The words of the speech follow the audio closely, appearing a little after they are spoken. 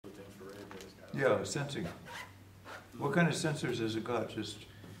Yeah, sensing. What kind of sensors has it got? Just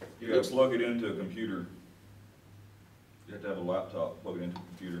You gotta plug it into a computer. You have to have a laptop, plug it into a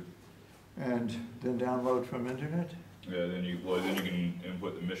computer. and then download from internet? Yeah, then you can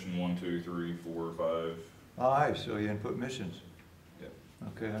input the mission 1, 2, 3, 4, 5. Aye, so you input missions. Yep.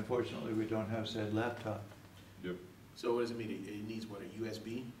 Okay, unfortunately, we don't have said laptop. Yep. So what does it mean? It needs what, a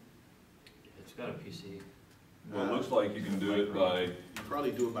USB? It's got a PC. Well, it looks like you can do it by You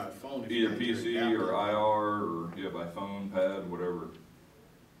probably do it by phone. If either you got PC your or tablet. IR or yeah, by phone, pad, whatever.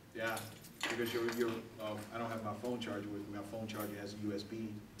 Yeah, because I don't have my phone charger with me. My phone charger has a USB.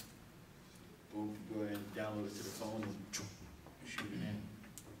 We'll go ahead and download it to the phone and shoot it in.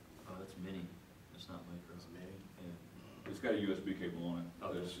 Oh, that's mini. It's not micro. It's amazing. Yeah. It's got a USB cable on it.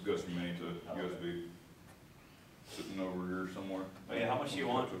 Okay. It just goes from mini to Oh, okay. USB. Sitting over here somewhere. Oh, yeah, how much do you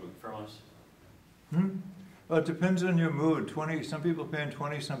want from us? Well, it depends on your mood. 20, some people paying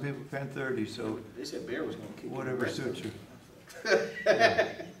 20, some people paying 30, so They said Bear was gonna kick you. whatever suits you. I don't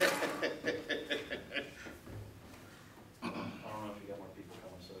know if you got more people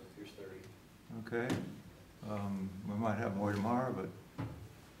coming, so here's 30. Okay. We might have more tomorrow, but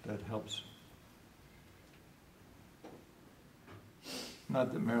that helps.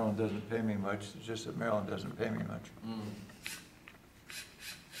 Not that Maryland doesn't pay me much, it's just that Maryland doesn't pay me much.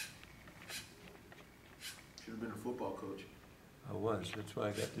 Should have been a football coach. I was, that's why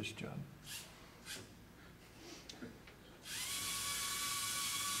I got this job.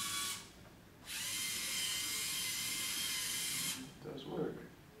 It does work.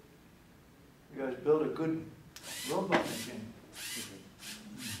 You guys built a good robot machine.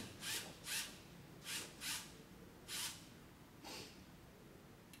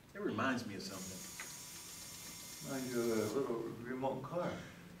 It reminds me of something. Mind you, a little remote car.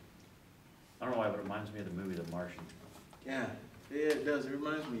 I don't know why, but it reminds me of the movie The Martian. Yeah, it does. It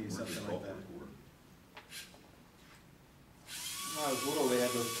reminds me of Where's something the like that. software cord? When I was little, they had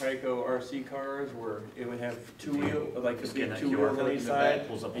those Trico RC cars where it would have two wheel, like a Just get big that 2 QR wheels code on in each the side, back,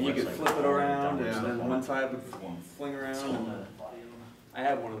 pulls up and a you could website flip it with all the around, downloads and stuff then on one it. side would One. fling around. It's on and the body of I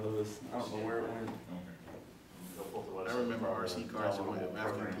had one of those. I don't know where it went. Okay. I remember RC cars. Download the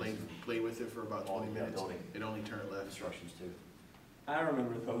After I programs. played with it for about All 20 the minutes, building. it only turned left. Instructions too. I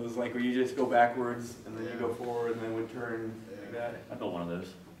remember those, like where you just go backwards, and then you Yeah. go forward, and then would turn like Yeah. that. I built one of those.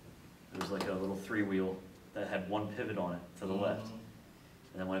 It was like a little 3-wheel that had one pivot on it to the left.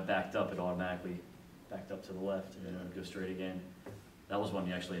 And then when it backed up, it automatically backed up to the left, and then it would go straight again. That was when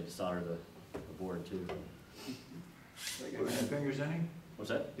you actually had to solder the board too. Like, Burn your fingers any? What's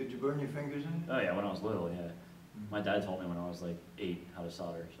that? Did you burn your fingers any? Oh yeah, when I was little, yeah. My dad taught me when I was like 8 how to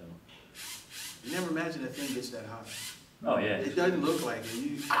solder, so. You never imagine that thing gets that hot. Oh yeah. It doesn't look like it.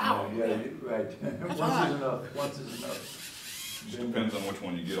 You, No, yeah, you're right. Once hot. is enough, once is enough. Just depends on which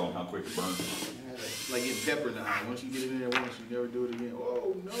one you get on how quick it burns. like getting pepper in the eye. Once you get it in there once, you never do it again.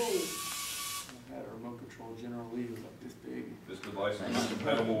 Oh no! I had a remote control General Lee, it was like this big. This device is not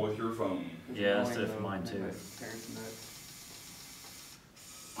compatible with your phone. It was Yeah, that's annoying, it for though. mine, Made too. my parents nuts.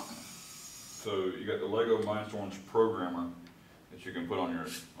 So you got the Lego Mindstorms programmer that you can put on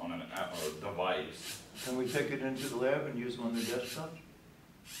an app or a device. Can we take it into the lab and use one of the desktops?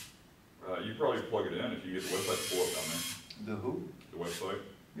 You probably plug it in if you get the website to pull up down The who? there. The website.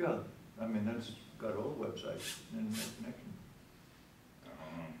 Yeah, I mean, that's got all websites, internet connection. I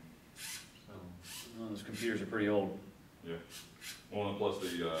don't know. So, Well, those computers are pretty old. Yeah. Well, and plus the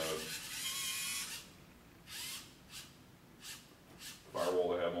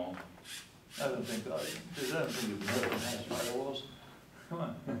firewall they have on. I don't think, because I don't think it's better than firewalls. Come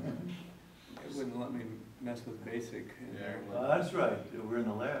on. It wouldn't let me mess with basic in there. That's right, we're in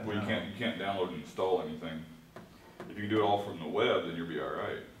the lab Well, you now. can't download and install anything. If you can do it all from the web, then you'll be all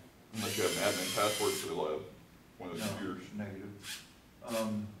right. Unless you have an admin password for the lab, one of those No, computers. negative. I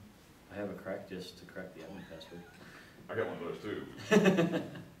have a crack disk to crack the admin password. I got one of those too.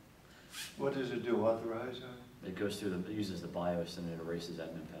 What does it do, authorize? It goes through it uses the BIOS and it erases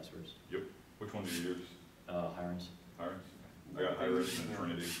admin passwords. Which one do you use? Hirons. Hirons? I got Hirons and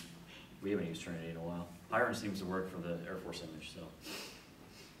Trinity. We haven't used Trinity in a while. Hirons seems to work for the Air Force image, so.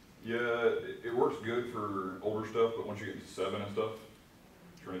 Yeah, it works good for older stuff, but once you get to 7 and stuff,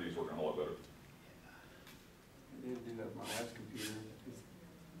 Trinity's working a whole lot better. I did do that with my last computer, because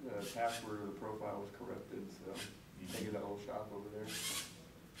the password of the profile was corrupted, so they get that whole shop over there.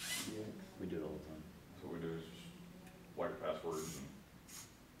 Yeah. We do it all the time. So what we do is just wipe passwords, and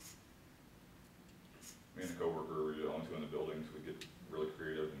me and a coworker, we're the only two in the building, so we get really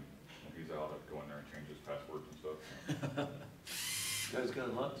creative, and when he's out, I go in there and change his passwords and stuff. You guys got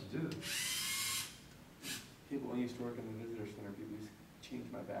a lot to do. People, when I used to work in the visitor center, people used to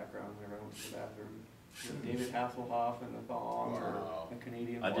changed my background whenever I went to the bathroom. David Hasselhoff and the thong, Wow. or a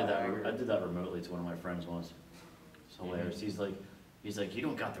Canadian I flag. did that remotely to one of my friends once. It's hilarious. He's like, you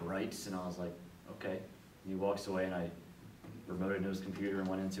don't got the rights, and I was like, okay. And he walks away, and I remoted into his computer and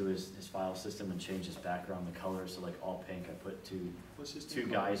went into his file system and changed his background, the color, so like all pink. I put What's his two name?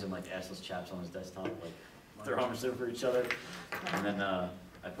 guys and like assless chaps on his desktop, like their arms over each other. And then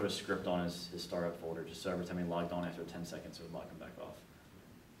I put a script on his startup folder, just so every time he logged on after 10 seconds, it would lock him back off.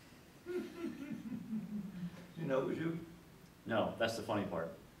 You know it was you? No, that's the funny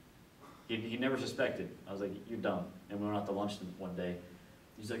part. He never suspected. I was like, you're dumb. And we went out to lunch one day.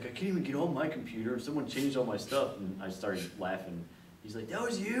 He's like, I can't even get on my computer. Someone changed all my stuff. And I started laughing. He's like, that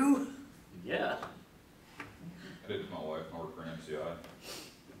was you? Yeah. I did it to my wife, I worked for an MCI.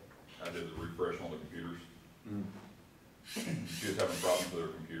 I did the refresh on the computers. She was having problems with her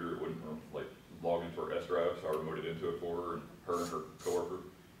computer, it wouldn't like log into her S drive, so I remoted into it for her and her coworker.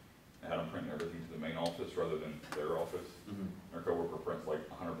 I had them print everything to the main office rather than their office. Her coworker prints like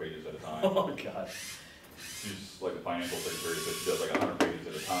 100 pages at a time. Oh, God. She's like the financial secretary, so she does like 100 pages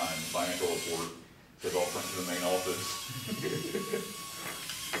at a time. Financial report says all print to the main office.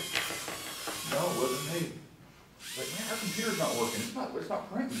 No, it wasn't me. Like, man, our computer's not working. It's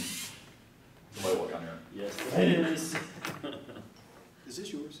not printing. Somebody look down here. Yes, it is. Is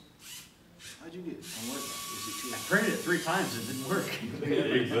this yours? How'd you get it? I'm working. Is it I yours? printed it 3 times. It didn't work.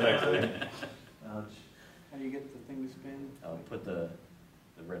 Exactly. Ouch. How do you get the thing to spin? I'll put the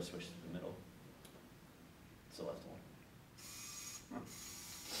red switch in the middle. It's the left one.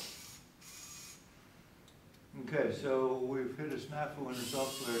 Okay, so we've hit a snafu in the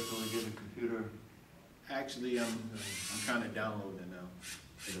software till we get a computer. Actually, I'm trying to download it now.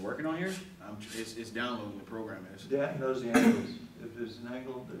 Is it working on here? It's downloading the program is. Dan knows the angles. If there's an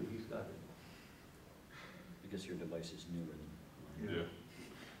angle, then he's got it. Because your device is newer than Yeah.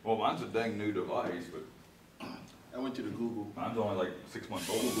 Well, mine's a dang new device, but I went to the Google mine's only like 6 months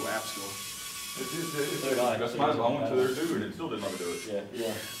old. Google App Store. That's mine. I went to there too, and it still didn't let me do it.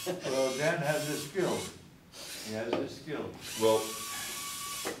 Yeah. Well, Dan has this skill. He has this skill. Well,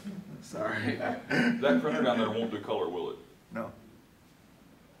 Sorry. that printer down there won't do color, will it? No.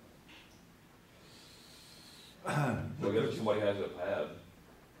 Well, I guess if somebody has a pad,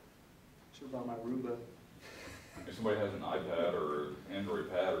 Sure about my Roomba. if somebody has an iPad or Android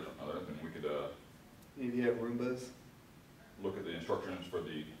pad or something other, then we could Maybe you have Roombas? look at the instructions for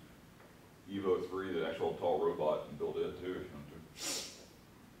the Evo 3, the actual tall robot, and build it too if you want to.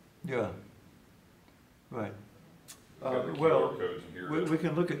 Yeah. Right. Got the QR Well, codes in here. we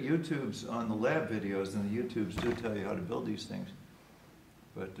can look at YouTube's on the lab videos, and the YouTubes do tell you how to build these things.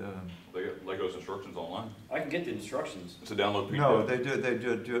 But, They got Lego's instructions online. I can get the instructions. It's a download PDF. no, they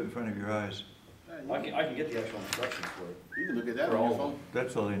do it in front of your eyes. I can get the actual instructions for it. You can look at that For on your all of phone.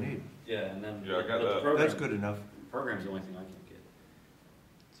 That's all they need. Yeah, and then. Yeah, I got but the that. program- That's good enough. Program's the only thing I can't get.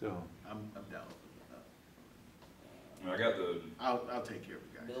 So, I'm downloading I mean, I got the, it. I'll take care of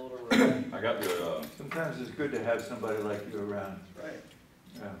it, guys. Build or. I got the, sometimes it's good to have somebody like you around. Right.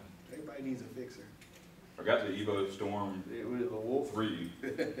 Yeah. Everybody needs a fixer. I got the Evo Storm It was a wolf. 3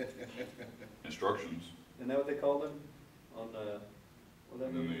 instructions, Isn't that what they called him? On the, what that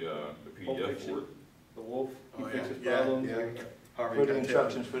and then mean? the Pulp PDF Fiction? for it. The wolf, he Oh, fixes yeah, problems. yeah. like- Harvey For the Keitel.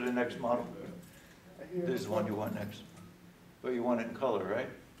 instructions for the next model. I hear This is the one you want next. But you want it in color, right?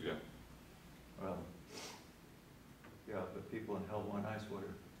 Yeah. Well, yeah, but people in hell want ice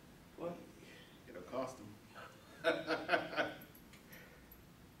water. What? It'll cost them.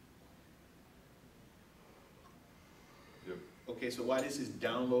 Yep. Okay, so while this is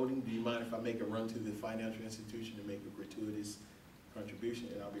downloading, do you mind if I make a run to the financial institution to make a gratuitous contribution,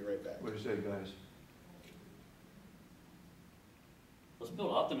 and I'll be right back? What do you say, guys? Let's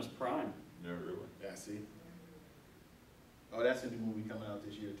build Optimus Prime. Yeah, really. Yeah, see? Oh, that's a new movie coming out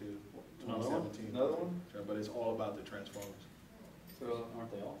this year too, Another one? 2017. Another one? Yeah, but it's all about the Transformers. So,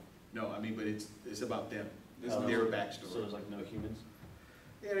 Aren't they all? No, I mean, but it's about them. This Oh, is their So backstory. there's like no humans?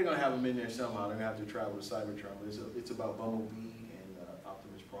 Yeah, they're gonna have them in there somehow. They're gonna have to travel to Cybertron, but it's about Bumblebee and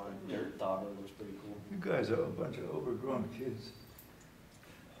Optimus Prime. Their dog looks pretty cool. You guys are a bunch of overgrown kids.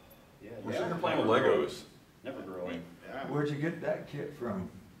 Yeah. We're Yeah. sitting here playing with Legos. Never grow I up. mean, Yeah. Where'd you get that kit from?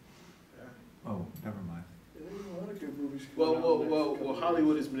 Yeah. Oh, never mind. there's a lot of good movies Well, coming out well, next well, couple well, years.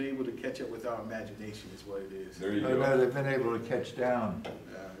 Hollywood has been able to catch up with our imagination, is what it is. there you Oh, go. no, they've been able to catch down.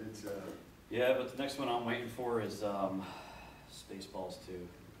 Yeah, it's Yeah, but the next one I'm waiting for is Spaceballs 2.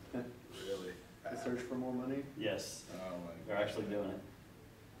 really. The Search for More Money. Yes, Oh my they're God. actually doing it.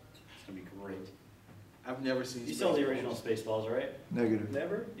 It's gonna be great. I've never seen. You saw the Spaceballs. original Spaceballs, right? Negative.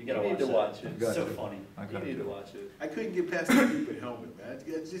 Never? You gotta need to watch watch that. it. Got So you. funny. I You got need to you. watch it. I couldn't get past the stupid helmet, man.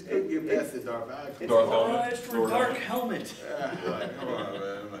 I just couldn't get past the Darth. Darth Helmet. Oh, it's for Dark Helmet. I'm like, come on,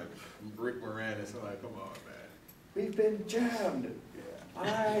 man. I'm like Rick Moranis. I'm like, come on, man. We've been jammed. Yeah.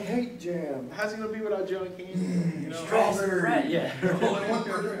 I hate jam. How's he gonna be without John Candy? You know? Right, yeah. All I want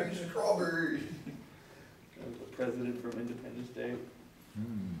for is strawberry. The president from Independence Day.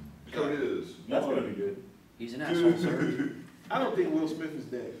 Hmm. So it is. That's gonna be good. He's an asshole, sir. I don't think Will Smith is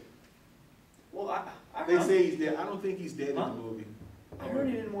dead. Well, They say he's dead. I don't think he's dead Huh? in the movie. I heard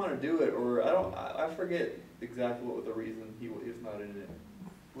he didn't want to do it, or I forget exactly what the reason he is not in it.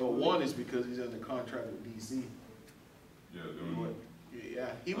 Well, one is because he's under contract with DC. Yeah, doing Yeah,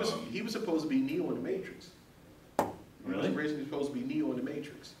 he was supposed to be Neo in the Matrix. He was Really? originally supposed to be Neo in the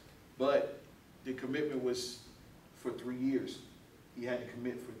Matrix, but the commitment was for 3 years. He had to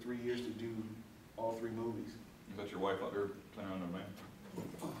commit for 3 years to do all 3 movies. Is that your wife out there playing on the man?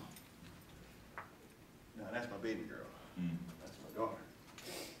 No, that's my baby girl. That's my daughter.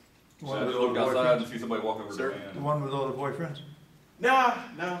 So I just look outside and see somebody walk over Sir? the The van. one with all the boyfriends? No.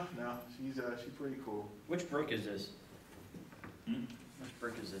 She's pretty cool. Which brick is this? Hmm? Which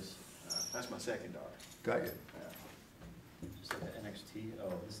brick is this? That's my second daughter. Got you. Just like the NXT? Oh,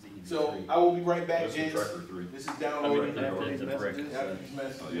 this is the EV3. So I will be right back, That's the gents. Tracker 3. This is I mean, downloading. they're After all- these the brick. messages. After these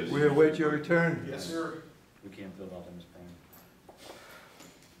messages. Oh, yes. We await your return. Yes, sir. We can't fill out Optimus Prime.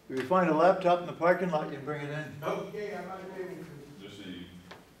 If you find a laptop in the parking lot, you can bring it in. Okay, I'm not able to. Just see,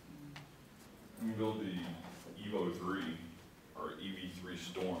 we build the Evo 3 or EV3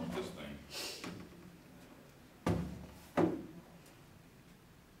 Storm, this thing.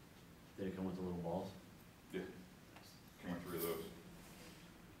 Did it come with the little balls? Yeah, came with 3 of those.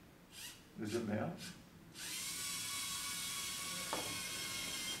 Is it mail?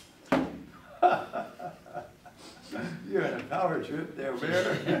 You're in a power trip there,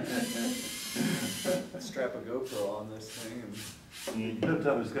 Bear. Strap a GoPro on this thing and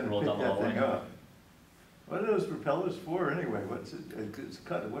I was gonna Roll pick down the that thing hallway. up. What are those propellers for anyway? What's it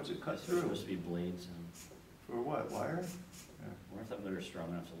cut It's through? supposed to be blades, and For what, wire? I wonder if that motor's strong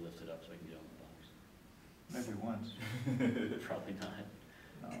enough to lift it up so I can get on Maybe once. the box. Probably not.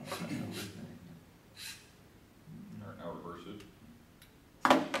 No, it's not gonna lift anything. Or now reverse it.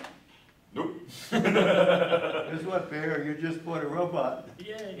 Nope. Guess what, Bear? You just bought a robot.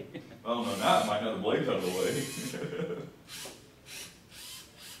 Yay! Oh, no, now I might have the blades out of the way.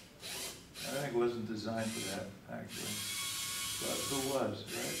 I think it wasn't designed for that, actually. But who was,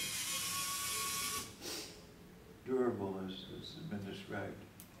 right? Durable as has been described.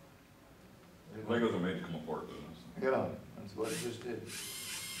 Legos are made to come apart, though. Yeah, that's what it just did.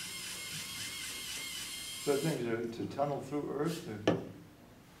 So things are to tunnel through Earth to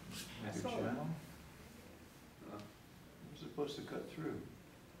make a saw that. channel? Oh. It's supposed to cut through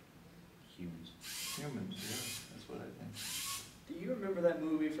Humans. humans, yeah, that's what I think. do you remember that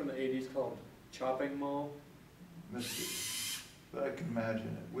movie from the 80s called Chopping Mall? Missed it. But I can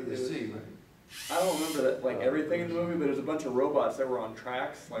imagine it, with a It was- C, right? I don't remember that, like everything in the movie, but there's a bunch of robots that were on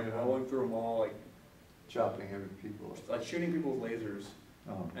tracks, like Yeah. rolling through a mall, Chopping every people. like shooting people with lasers.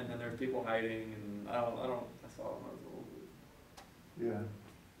 Oh, And then there's people hiding, and I saw it when I was little. yeah.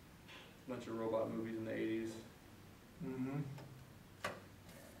 Bunch of robot movies in the 80s. Mm-hmm.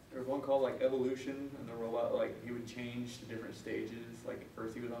 There was one called like Evolution, and the robot, like, he would change to different stages. Like at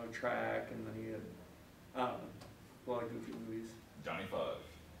first he was on a track, and then he had, I don't know, a lot of goofy movies. Johnny 5.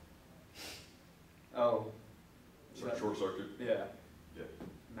 Oh. Short, short circuit. Yeah. Yeah.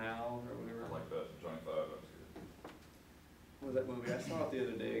 Mal or whatever. I like that. Johnny 5, that was good. What was that movie? I saw it the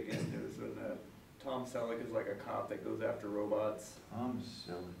other day again. It was when Tom Selleck is like a cop that goes after robots. I'm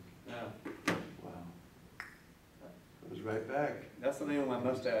silly. Yeah. Wow. Goes right back. That's the name of my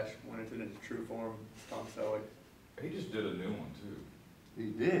mustache when it's in its true form. Tom Selleck. He just did a new one, too. He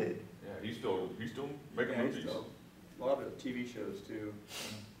did. Yeah, he's still making Yeah, he's movies. still- a lot of TV shows too.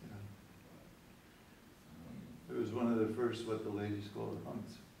 It was one of the first, what the ladies call it,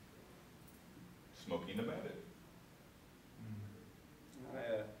 hunks. Smokey and the Bandit.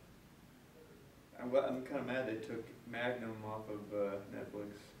 I'm kind of mad they took Magnum off of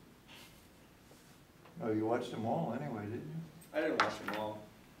Netflix. Oh, you watched them all anyway, didn't you? I didn't watch them all.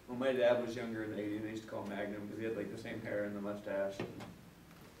 When my dad was younger in the 80s, they used to call him Magnum because he had like the same hair and the mustache.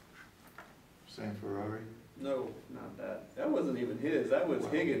 Same Ferrari? No, not that. That wasn't even his. That was Wow.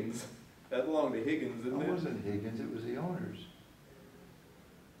 Higgins. That belonged to Higgins, It didn't it? wasn't Higgins, it was the owners.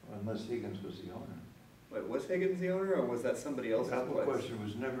 Well, unless Higgins was the owner. Wait, was Higgins the owner, or was that somebody else's That place? question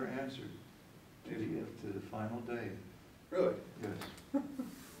was never answered to the final day. Really? Yes.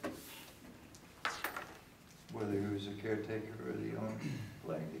 whether he was a caretaker or the owner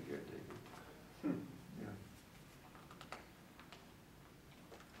playing the caretaker. Yeah.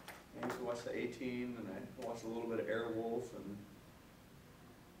 I used to watch the A-Team, and I watched a little bit of Airwolf and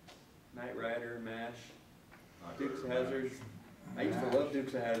Knight Rider, MASH, Dukes of Hazzard. I used to love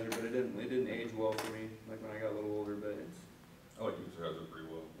Dukes of Hazzard, but it didn't age well for me, like when I got a little older, but it's, I like Dukes of Hazzard pretty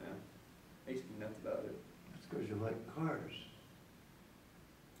well. yeah. I used to be nuts about it. That's because you like cars.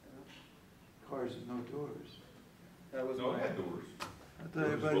 Cars with no doors. That was No, my, it had doors. I thought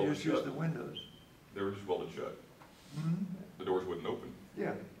everybody just used the windows. They were just welded shut. Hmm? The doors wouldn't open,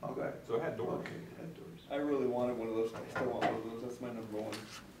 Yeah, okay. so it had doors. Okay, it had doors. I really wanted one of those, I still want one of those, that's my number one,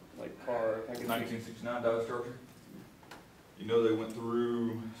 like, car, if I could make 1969 Dodge Charger. You know they went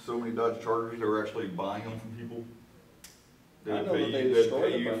through so many Dodge Chargers, they were actually buying them from people. I They'd know pay that they you, they'd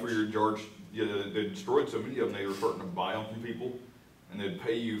destroyed pay a you bunch. for your George, yeah, they destroyed so many of them, they were starting to buy them from people. And they'd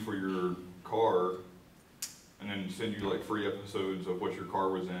pay you for your car, and then send you like free episodes of what your car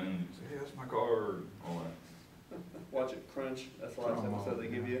was in, and say, hey, that's my car, and all that. watch it crunch, that's the last episode they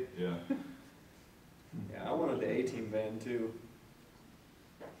give you. Yeah. Yeah, I wanted the A-Team van too.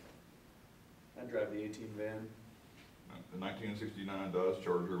 I'd drive the A-Team van. The 1969 Dodge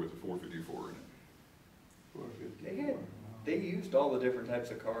Charger with a 454 in it. 454. They had- They used all the different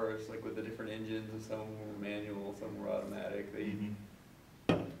types of cars, like with the different engines, and some were manual, some were automatic,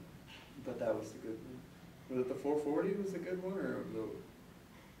 but that was the good one. Was it the 440 was the good one, or the,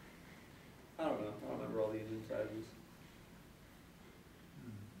 I don't know, I don't remember all the engine sizes.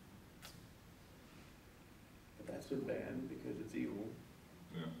 But that's been banned because it's evil.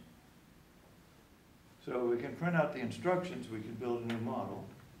 Yeah. So we can print out the instructions, we can build a new model,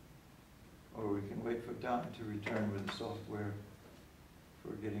 or we can wait for Don to return with the software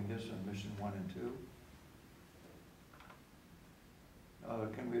for getting this on mission 1 and 2.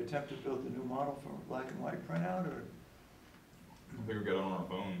 Can we attempt to build the new model for a black and white printout, or I think we got it on our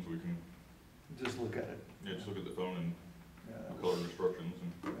phones, we can, just look at it? yeah, just look at the phone and Yeah, that color was- instructions,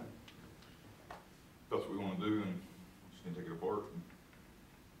 and yeah. if that's what we wanna do, and just gonna take it apart.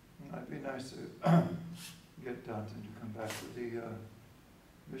 It'd be nice to get Danton to come back with the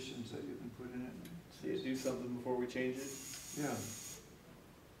missions that you can put in it. See it do something before we change it. Yeah.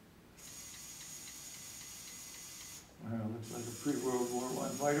 Well, it looks like a pre-World War I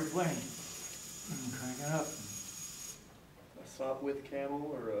fighter plane. Cranking up. A Sopwith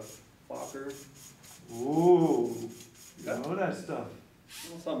Camel or a Fokker. Ooh, you know that stuff.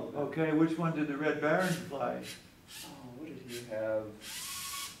 Well, some of it. Okay, which one did the Red Baron fly? Oh, what did he have?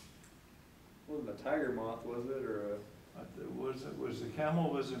 Wasn't a Tiger Moth, was it, or a? Was the Camel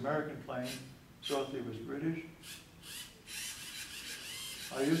was the American plane, Sothy was British?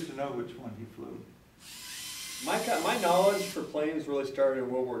 I used to know which one he flew. My knowledge for planes really started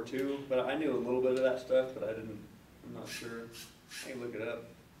in World War II, but I knew a little bit of that stuff, but I'm not sure. I can look it up.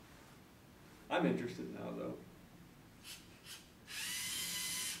 I'm interested now, though.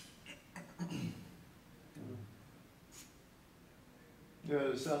 Yeah,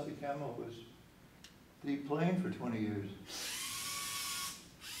 the Southie Camel was the plane for 20 years.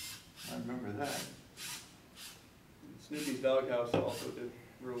 I remember that. Snoopy's Doghouse also did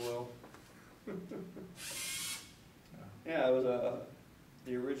real well. Yeah, it was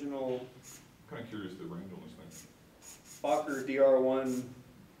the original Kinda curious the range on this thing. Fokker DR-1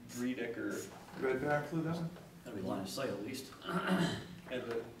 three-decker. Red Baron flew that one? That'd be line of sight at least. As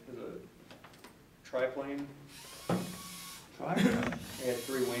a triplane. Try it. It had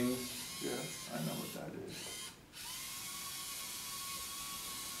 3 wings. Yeah, I know what that is.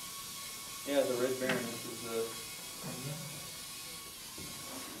 Yeah, the Red Baron, this is the,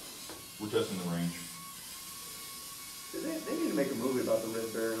 We're testing the range. they need to make a movie about the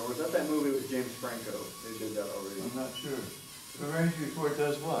Red Baron, or was that movie with James Franco? They did that already. I'm not sure. The range report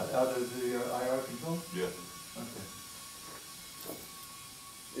does what? Out of the IR control? Yeah. Okay.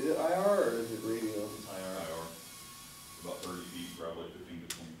 Is it IR or is it radio? It's IR. IR. About 30 feet, probably 15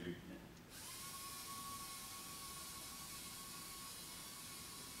 to 20 feet.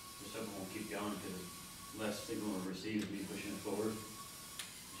 Just hope it won't keep going because less signal it receives me pushing it forward. It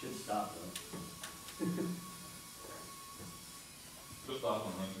should stop though. Just stop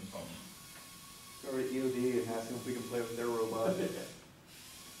and run through something. Go to EOD and ask them if we can play with their robot. There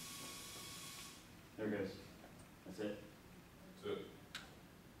it goes. That's it. That's it.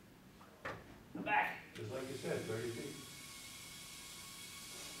 I'm back. Just like you said, 30 feet.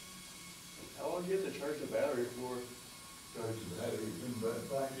 How long do you have to charge the battery for? Charge the battery, bring back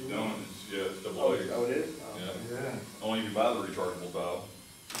back. You don't, it's, yeah, it's double Oh, A. it is? Oh. Yeah. Yeah. Only if you buy the rechargeable style.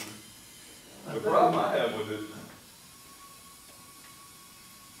 I The thought- problem I have with it,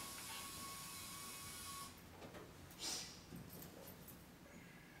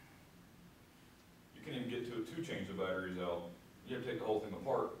 to change the batteries out, you have to take the whole thing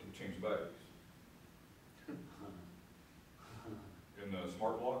apart to change the batteries. In the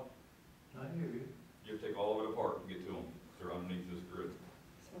smart block, I hear you. you have to take all of it apart to get to them. They're underneath this grid.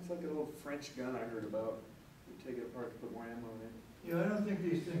 Sounds like a little French gun I heard about. You take it apart to put more ammo in it. Yeah, I don't think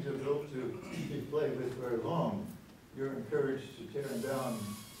these things are built to be played with very long. You're encouraged to tear them down,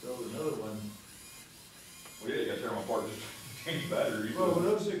 build another one. Well, yeah, you gotta tear them apart just to change batteries. Well, with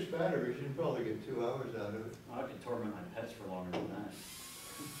those 6 batteries, you can probably get 2 hours out of it. I could torment my pets for longer than that.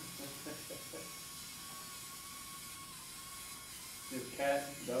 You have cat,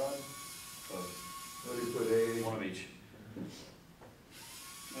 dog? But What do you put, a? one of each.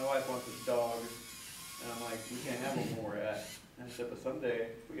 My wife wants a dog, and I'm like, we can't have one where we're at. And I said, but someday,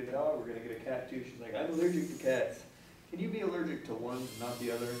 if we get a dog, we're gonna get a cat too. She's like, I'm allergic to cats. Can you be allergic to one, not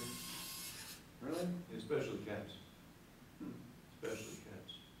the other? Really? Especially cats. Especially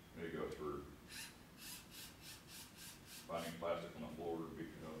cats. There you go, for finding plastic on the floor,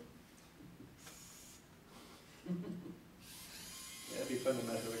 beating it up. Yeah, it'd be fun to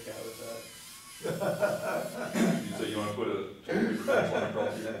mess with a cat with that. You say you wanna put a toilet paper on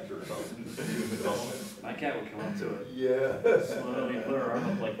across your neck or something? My cat would come up to it, Yeah. slowly put her arm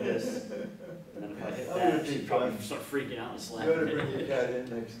up like this, and then if I hit That would that, be she'd probably fun. start freaking out and You slapping gotta bring it. your cat in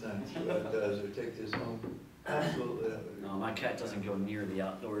next time, see what it does, or take this home. Absolutely. That would be No, my cat doesn't go near the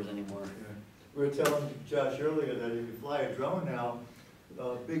outdoors anymore. Yeah. We were telling Josh earlier that if you fly a drone now,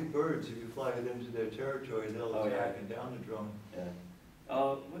 big birds, if you fly it into their territory, they'll Oh, yeah. attack and down the drone. Yeah. I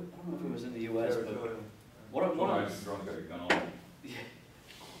don't know if it was in the US, but Territorial. one Somebody's of, drone got a gun on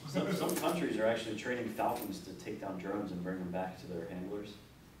it. some countries are actually training falcons to take down drones and bring them back to their handlers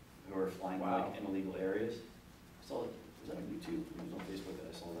who are flying Wow. like in illegal areas. I saw it, was that on YouTube? It was on Facebook that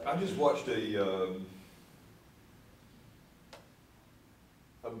I saw that. I just watched a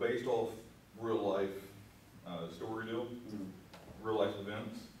based off real life, story deal, Mm. real life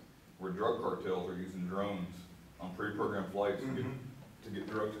events, where drug cartels are using drones on pre-programmed flights Mhm. to get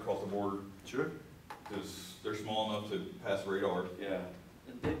drugs across the border. Sure. Because they're small enough to pass radar. Yeah.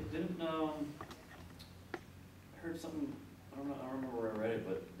 They didn't, I heard something, I don't remember where I read it,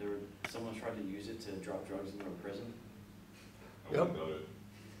 but someone tried to use it to drop drugs into a prison. I wouldn't doubt it.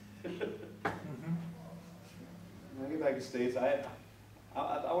 Mhm. When I get back to States, I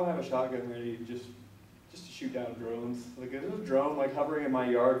wanna have a shotgun ready just to shoot down drones. Like, if there's a drone, like, hovering in my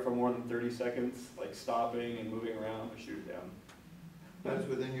yard for more than 30 seconds, like, stopping and moving around, I shoot it down. That's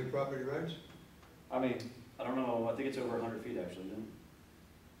within your property rights? I mean, I don't know, I think it's over 100 feet actually, isn't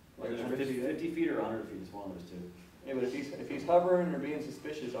it? like, Like 50 feet or 100 feet, it's one of those two. yeah, but if he's hovering or being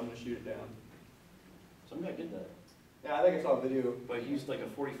suspicious, I'm gonna shoot it down. Some guy did that, Yeah, I think I saw a video. but he used like a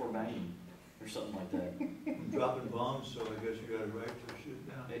 44 Magnum or something like that. Dropping bombs, so I guess you got a right to shoot it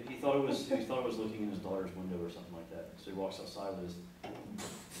down. He thought it was looking in his daughter's window or something like that. So he walks outside with his,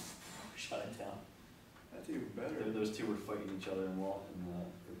 shut it down. That's even better. Those two were fighting each other in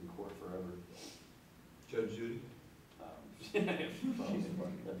freaking court forever. Judge Judy? That'd be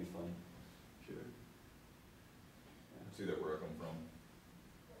funny. Sure. See that where I come from?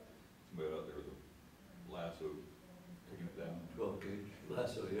 Somebody out there with a lasso, taking it down. 12 gauge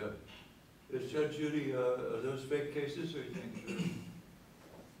lasso, yeah. Is Judge Judy, are those fake cases or you think?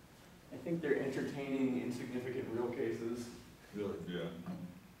 I think they're entertaining, insignificant real cases, Really? Yeah.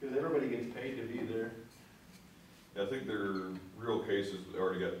 because everybody gets paid to be there. Yeah, I think they're real cases, they've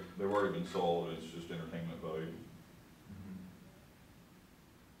already been solved, and it's just entertainment value.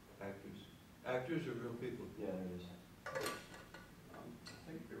 Actors. Actors are real people. Yeah, there it is. I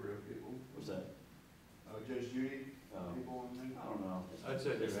think they're real people. What's that? Judge Judy, I people on there. don't know. I'd say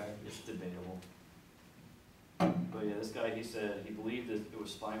they're It's actors. debatable. But yeah, this guy, he said he believed that it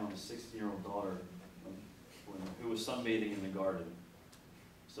was spying on his 16-year-old daughter who was sunbathing in the garden.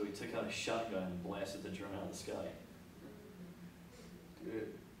 So he took out a shotgun and blasted the drone out of the sky.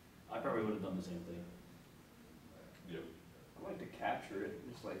 Good. I probably would have done the same thing. Yep. I'd like to capture it,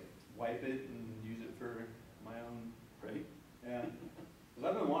 just like wipe it and use it for my own. Right? Yeah. Because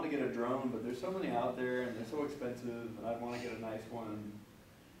I've been wanting to get a drone, but there's so many out there and they're so expensive, and I'd want to get a nice one.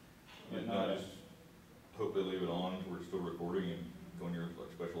 And I just hope they leave it on, where it's still recording, and go in your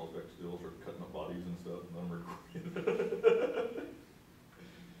like special effects deals, or cutting up bodies and stuff, and let them record.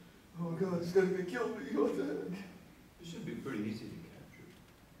 Oh my God, it's gonna kill me, what the heck? It should be pretty easy to capture.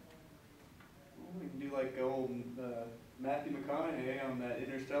 Well, we can do like old Matthew McConaughey on that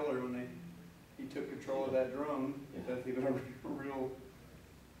Interstellar when he took control of that drone. If that's even a real.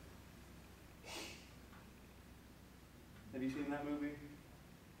 Have you seen that movie?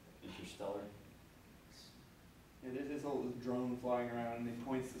 Interstellar. Yeah, there's this old drone flying around and he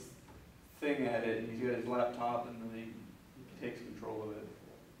points this thing at it, and he's got his laptop, and then he takes control of it.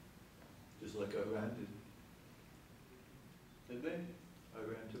 Just like Iran did. Did they?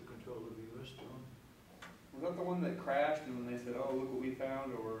 Iran took control of the US drone. Was that the one that crashed, and then they said, "Oh, look what we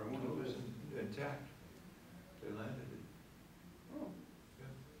found," or? It was intact. They landed it. Oh. Yeah.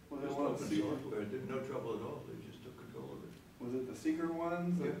 Was Just it one of the open secret? software, did no trouble at all, they just took control of it. Was it the secret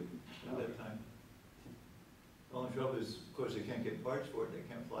ones? Yeah, at that time. The only trouble is, of course, they can't get parts for it, they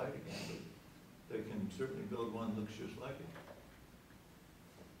can't fly it again, but they can certainly build one that looks just like it.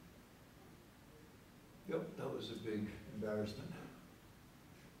 Yep, that was a big embarrassment.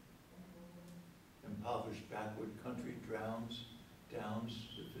 Impoverished backward country downs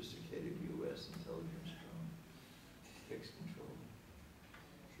sophisticated US intelligence drone. Takes control.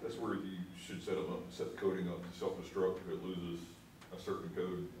 That's where you should set the coding up to self-destruct if it loses a certain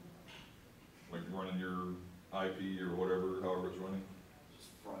code. Like running your IP or whatever, however it's running. Just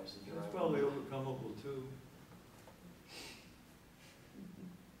fries the It's drive. probably overcomable too.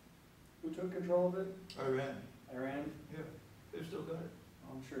 Who took control of it? Iran, Iran? yeah, they've still got it.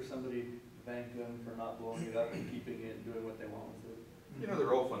 I'm sure somebody thanked them for not blowing it up and keeping it and doing what they want with it. You know,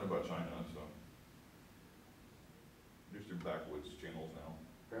 they're all funded by China, so. Just through backwoods channels now.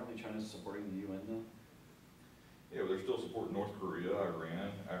 Apparently China's supporting the UN though. Yeah, but they're still supporting North Korea,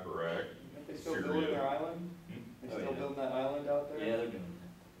 Iran, Iraq. Aren't they still Syria. building their island? Hmm? They Oh, still yeah. building that island out there? Yeah, they're doing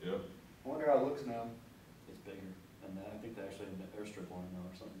it. Yeah. I wonder how it looks now. It's bigger. And I think they actually have an airstrip on it now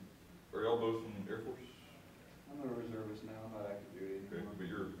or something. Are y'all both in the Air Force? I'm a reservist now, I'm not active duty Okay, anymore. but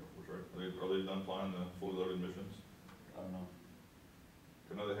you're Air Force, right? Are they done flying the fully loaded missions? I don't know.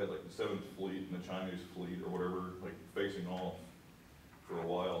 I know they had like the 7th Fleet and the Chinese fleet or whatever, like facing off for a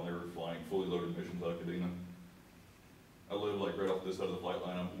while, and they were flying fully loaded missions out of Kadena. I live like right off this side of the flight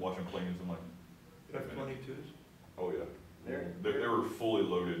line, I'm watching planes, I'm like, F-22s? oh yeah. They're- They were fully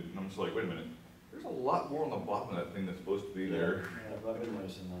loaded, and I'm just like, wait a minute, there's a lot more on the bottom of that thing that's supposed to be there. Yeah, I've been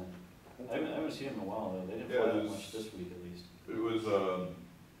noticing that. I haven't seen them in a while though. They didn't Yeah, fly that it was- much this week at least. It was,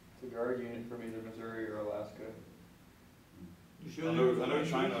 It's a guard unit from either Missouri or Alaska. You I sure? know, they're I know F-22s?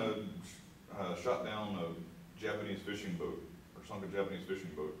 China shot down a Japanese fishing boat, or sunk a Japanese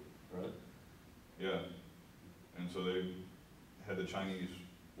fishing boat. Right? Yeah, and so they had the Chinese,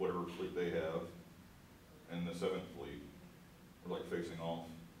 whatever fleet they have, and the 7th Fleet were like facing off.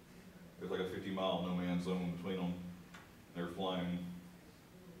 There's like a 50-mile no man's zone between them. They're flying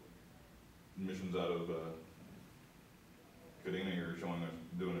missions out of Kadena here,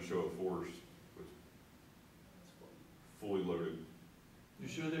 doing a show of force with fully loaded. You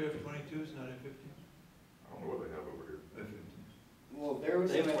sure they're F-22s, not F-15s? I don't know what they have over here. F-15s. Well, there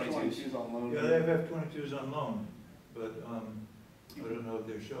was They some have 22s. F-22s on loan. Yeah, they have F-22s on loan, but, I don't know if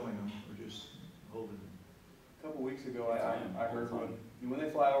they're showing them or just holding them. A couple weeks ago, I heard when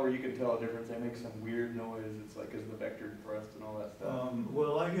they fly over, you can tell a difference. They make some weird noise. It's like because of the vector thrust and all that stuff.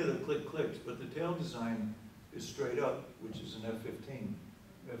 Well, I hear the clicks, but the tail design is straight up, which is an F-15.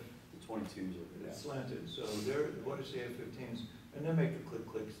 The 22s over there. It's slanted, so they're, what is the F-15s? And they make the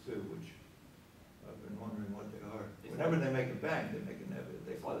clicks too, which I've been wondering what they are. Whenever they make a bang, they make a never,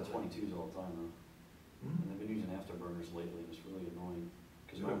 They fly the 22s all the time though. Hmm? And they've been using afterburners lately and it's really annoying.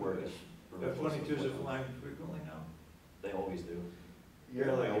 Because my Yeah, work but is. really close to the F-22s are flight line. flying frequently now? They always do.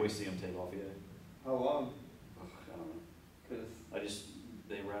 Yeah, I always see them take off, yeah. How long? Ugh, I don't know. Because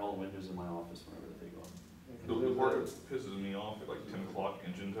They rattle the windows in my office whenever they take off. The part that pisses me off at like 10 o'clock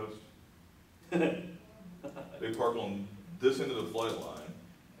engine test. They park on this end of the flight line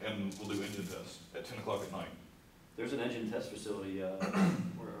and we'll do engine tests at 10 o'clock at night. There's an engine test facility, where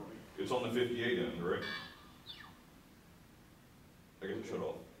are we? It's on the 58 end, right? I get to shut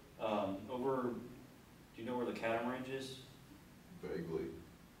off. Over, do you know where the catamaran is? Vaguely.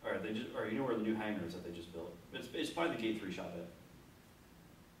 Or you know where the new hangar is that they just built? It's by the Gate 3 shop at.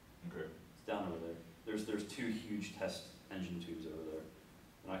 Okay. It's down over there. There's 2 huge test engine tubes over there.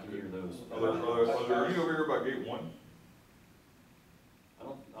 And I can hear those. Are there any over here by gate 1? I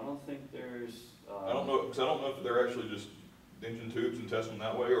don't think there's, I don't know, because I don't know if they're actually just engine tubes and testing them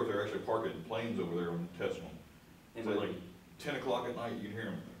that way, or if they're actually parking planes over there and testing them. and So like, like 10 o'clock at night, you can hear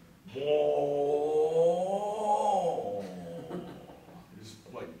them. Whoa! Just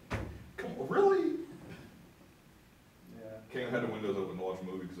like, come on, really? yeah. Can't have the windows open to watch a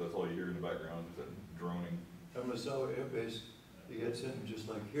movie because that's all you hear in the background is that droning. At Masawa Air Base, they had something just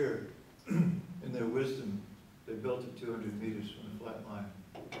like here. In their wisdom, they built it 200 meters from the flat line.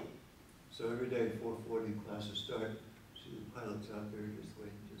 So every day, 4:40 classes start. See the pilots out there just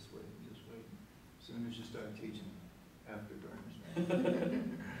waiting. As soon as you start teaching, afterburners,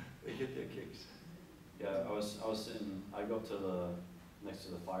 man. They get their kicks. yeah, I was sitting, I go up to next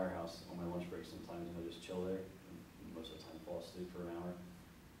to the firehouse on my lunch break sometimes, and I just chill there, and most of the time fall asleep for an hour.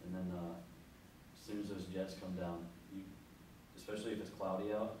 And then, as soon as those jets come down, especially if it's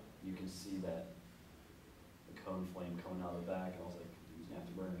cloudy out, you can see the cone flame coming out of the back, and I was like, these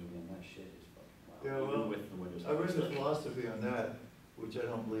afterburners again, that shit is fucking wild. Yeah, Even well, with the windows. I read the philosophy on that, which I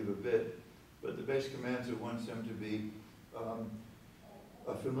don't believe a bit, but the base commander wants them to be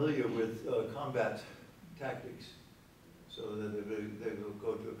familiar with combat tactics, so that they will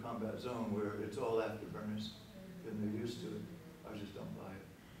go to a combat zone where it's all afterburners, and they're used to it. I just don't buy it.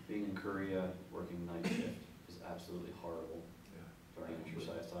 Being in Korea, working night shift is absolutely horrible Yeah. during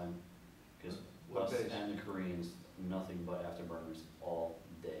exercise time, because What us base? and the Koreans, nothing but afterburners all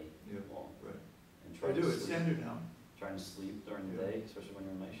day Yeah, long. right. And I trying do, to it's sleep, standard now. trying to sleep during the Yeah. day, especially when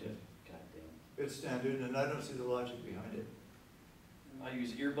you're on night shift, god damn. It's standard, and I don't see the logic behind it. I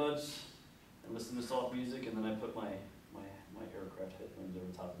use earbuds and listen to soft music, and then I put my aircraft headphones over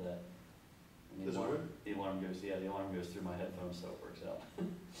top of that. And Does it work? The alarm goes through my headphones, so it works out.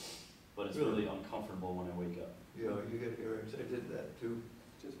 But it's Really? really uncomfortable when I wake up. Yeah, you get earaches. I did that too,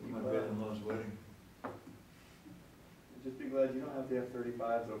 Just for be my glad, brother-in-law's wedding. just be glad you don't have the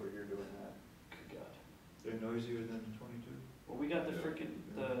F-35s over here doing that. Good God. They're noisier than the 22? Well, we got the Yeah. frickin',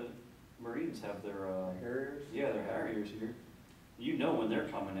 the Marines have their, Harriers? yeah, their Harriers here. You know when they're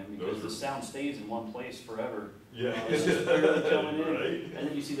coming in, because Those the are- sound stays in one place forever. Yeah. It's just barely coming in. Right? And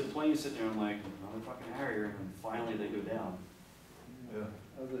then you see the plane sitting there, I'm like, another fucking Harrier, and then finally they go down. Yeah.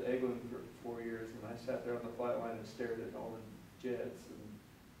 I was at Eglin for 4 years, and I sat there on the flight line and stared at all the jets, and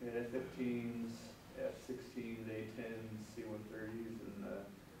we had F-15s, F-16s, A-10s, C-130s, and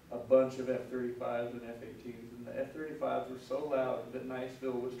a bunch of F-35s and F-18s, and the F-35s were so loud that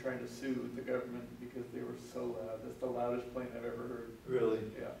Niceville was trying to sue the government because they were so loud. That's the loudest plane I've ever heard. Really?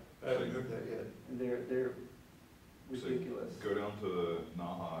 Yeah, I haven't heard that yet. and they're So, ridiculous. Go down to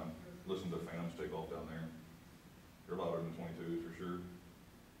Naha and listen to Phantoms take off down there. They're louder than 22s for sure.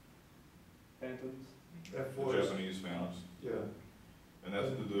 Phantoms. The F-4s, Japanese Phantoms. yeah. And that's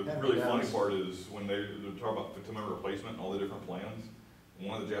the Hand-me-downs. really funny part is when they're talking about Fatima replacement and all the different plans,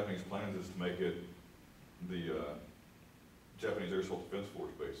 one of the Japanese plans is to make it the Japanese Air Assault Defense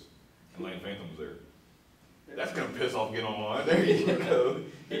Force base and land Phantoms there. That's gonna piss off Get Online. There you go.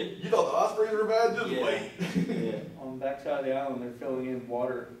 You thought the Ospreys were bad? Just Yeah. wait. Yeah. On the backside of the island, they're filling in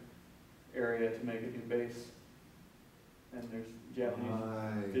water area to make a new base. And there's Japanese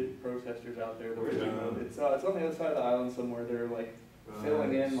Right. protesters out there. Where's it? It's on the other side of the island somewhere. They're like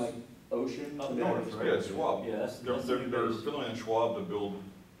filling in like ocean. Up to north, make- right? Yeah, Schwab. Yeah, that's They're, the they're, new they're base. filling in Schwab to build.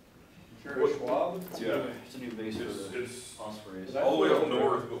 Sure, Schwab? It's a Yeah. new- It's a new base for It's, the it's Ospreys. That- all the way up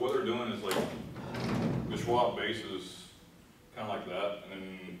north, but what they're doing is like, the Schwab base is kind of like that, and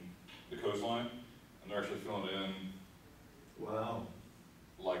then the coastline, and they're actually filling it in Wow.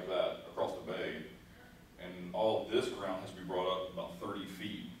 like that across the bay. And all this ground has to be brought up about 30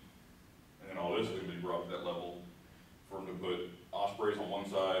 feet. And then all this is gonna be brought to that level for them to put Ospreys on one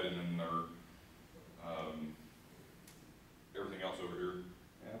side and then their, everything else over here.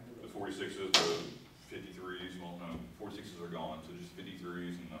 Yeah. The 46s, the 53s, well, no, 46s are gone, so just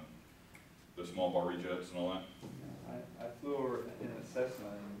 53s and the small bar jets and all that. I flew over in a Cessna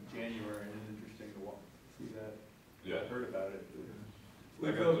in January, and it's interesting to see that. Yeah. I heard about it.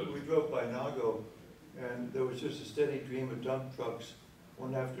 We drove by Nago, and there was just a steady stream of dump trucks,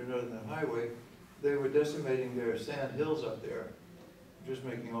 one after another on the highway. They were decimating their sand hills up there, just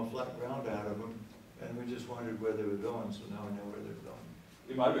making all flat ground out of them, and we just wondered where they were going, so now we know where they're going.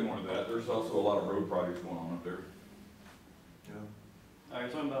 It might have been one of that. There's also a lot of road projects going on up there. Yeah. Are you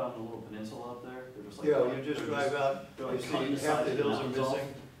talking about the little peninsula up there? They're just like. Yeah, you just drive out, they're you like see cutting the half sides the of the hills are mountains off.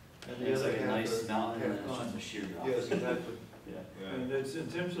 missing, and And the it's other like a half nice are mountain, and half then it's just gone. a sheer drop. Yes, exactly. Yeah. And it's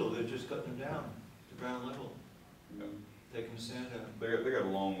intentional, they're just cutting them down to ground level, Yeah. taking the sand out. They got a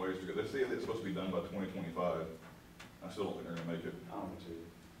long ways to go. They say it's supposed to be done by 2025. I still don't think they're gonna make it. I don't think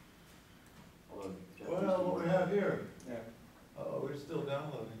so. Although. Well, what we have here, Yeah. oh, we're still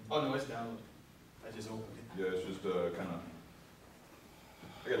downloading. Oh, no, it's downloaded. I just opened it. Yeah, it's just, kinda,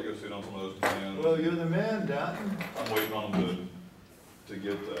 I gotta go sit on some of those plans. Well, you're the man, Downton. I'm waiting on them to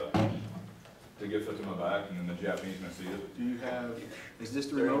get Fatima back, and then the Japanese gonna see it. Do you have, is this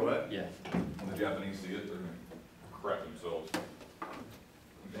the They're remote? what? Yeah. When the Japanese see it, they're gonna crap themselves.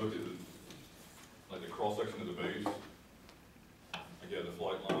 If you look at the cross section of the base, like, yeah, the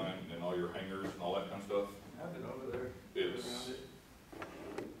flight line, and all your hangars and all that kind of stuff, Have it over there. it's, Around it.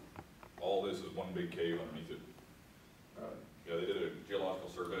 all this is one big cave underneath it. Yeah, they did a geological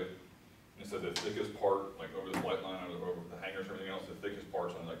survey, and it said the thickest part, like over the flight line, over the hangars and everything else, the thickest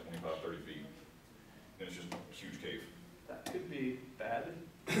part's only like 25, 30 feet. And it's just a huge cave. That could be bad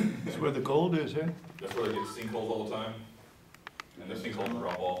That's where the gold is, eh? That's where they get sinkholes all the time. And the sinkholes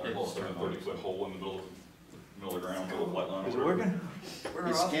drop off, there's also a 30-foot hole in the middle of the ground, middle of the flat line. Is it working?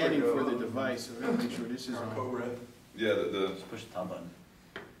 It's scanning for the device, so we gotta make sure this is on. Yeah, Just push the top button.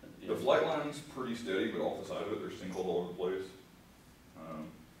 the flight line's pretty steady, but off the side of it, there's sinkholes all over the place.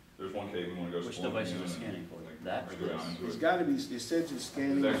 There's one cave we wanna go. Which splunking device in is it and, scanning for? like, That or go down this? into It's it. gotta be, it says it's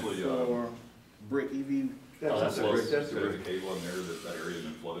scanning It's actually, for brick, EV. That's the brick, that's the There's a brick. cave on there, that area's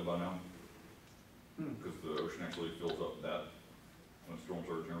been flooded by now. Hmm. Because the ocean actually fills up that, when storm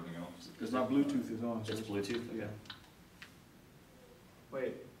surge and everything else. Because my Bluetooth is on, so It's Bluetooth? yeah.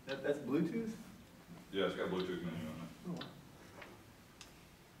 Wait, that's Bluetooth? Yeah, it's got Bluetooth menu on it. Oh.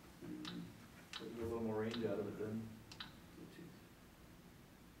 Get a little more range out of it then. Bluetooth.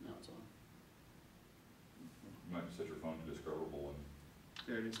 No, it's on. You might set your phone to discoverable and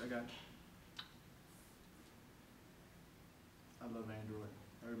There it is, I got it. I love Android.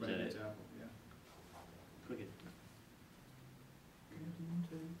 Everybody Is that gets it? Apple, yeah. Click it.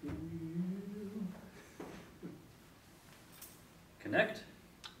 Connect?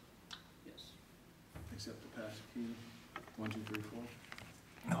 Yes. Accept the pass key, 1, 2, 3,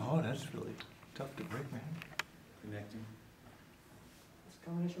 4, Oh, that's really tough to break, man. connecting. It's a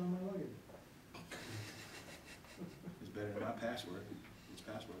combination on my login. It's better than my password, it's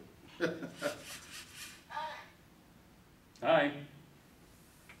password. Hi.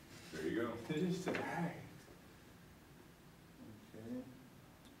 there you go. It just said hi. Okay.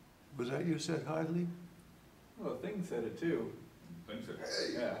 Was that you said hi, Lee? Well, the thing said it too. Things that,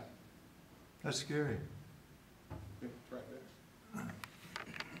 hey. Yeah. That's scary. It's right there.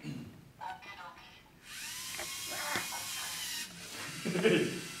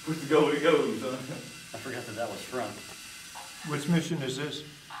 Push the go, it goes, huh? I forgot that was front. Which mission is this?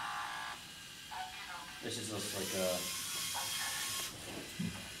 This is just like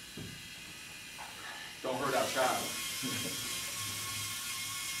Don't hurt our child.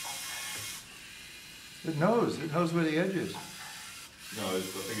 It knows where the edge is. No, I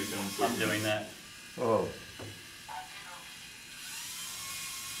think it's him. I'm doing that. Oh.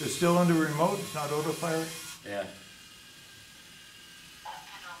 It's still under remote, it's not autopilot? Yeah. How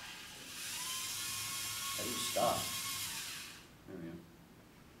do you stop? There we go.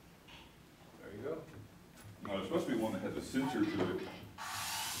 There you go. No, it's supposed to be one that has a sensor to it.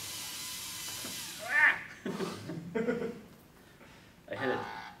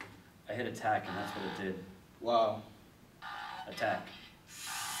 I hit attack and that's what it did. Wow. Attack.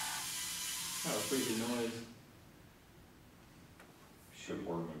 Kind of freaky noise. Should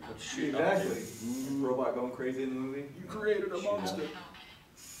work. Let's shoot up, Exactly. dude. Robot going crazy in the movie. You created a Shoot monster. up.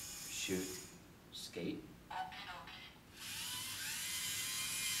 Shoot. Skate.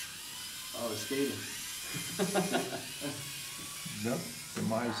 Oh, it's skating. No, the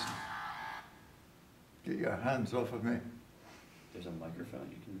mice. Get your hands off of me. There's a microphone,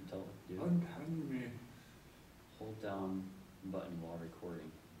 you can tell it, dude. Unhand me. Hold down button while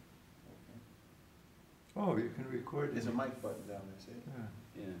recording. Oh, you can record. There's a it. mic button down there, see?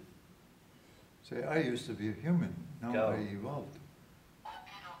 Yeah. Yeah. Say, I used to be a human, now Go. I evolved.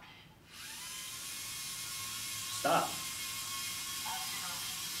 Stop.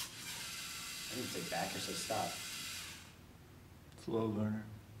 I didn't say back, I said stop. Slow learner.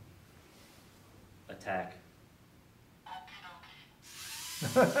 Attack.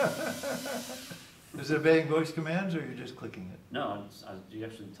 Is it obeying voice commands or you're just clicking it? No, you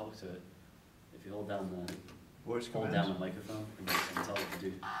actually talk to it. If you hold down the Voice hold commands? down the microphone and you can tell it to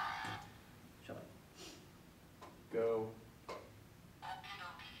do. Shut up. Go.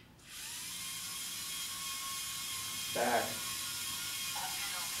 Back.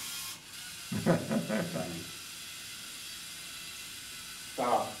 Funny.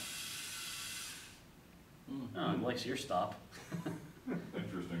 Stop. Oh, it likes your stop.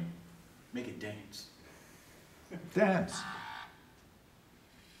 Interesting. Make it dance. Dance.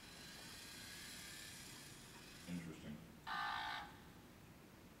 Interesting.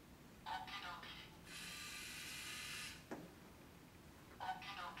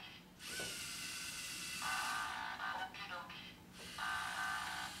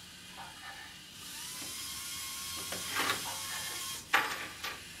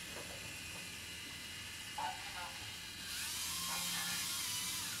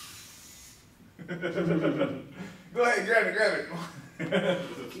 Go ahead, grab it.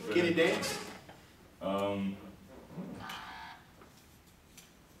 Can it dance?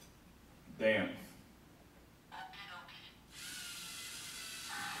 Dance.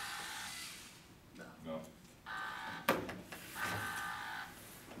 No.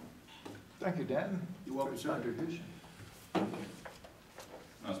 Thank you, Dan. You're welcome, for sir. your contribution.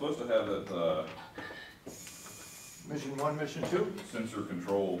 Not supposed to have that, Mission 1, Mission 2? sensor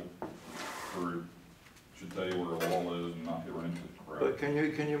control for, should tell you where a wall is and not hit right into it, But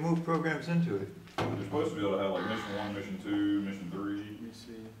correct? can you move programs into it? You're supposed to be able to have like mission 1, mission 2, mission 3, Let me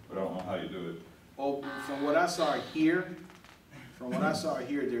see. but I don't know how you do it. Oh, from what I saw here,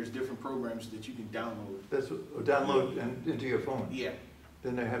 there's different programs that you can download. That's, download into your phone. Yeah.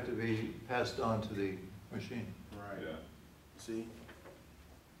 Then they have to be passed on to the machine. Right. Yeah. See?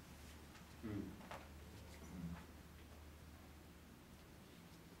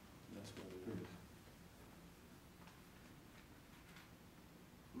 That's what it is.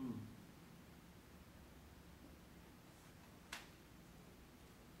 Hmm.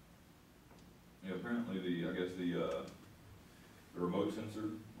 Yeah, apparently I guess the remote sensor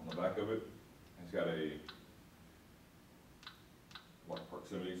on the back of it, it's got a, like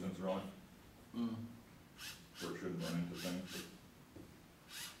proximity sensor on it, Mm. so it shouldn't run into things.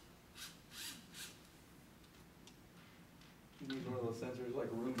 You need one of those sensors like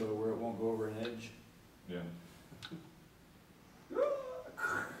Roomba where it won't go over an edge. Yeah.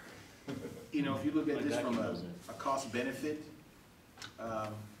 You know, if you look at My this from vacuum does it. a cost benefit,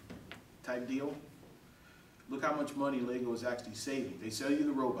 type deal, look how much money Lego is actually saving. They sell you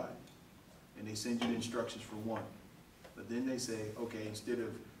the robot, and they send you the instructions for one. But then they say, okay, instead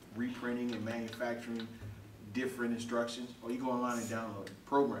of reprinting and manufacturing different instructions, or you go online and download it.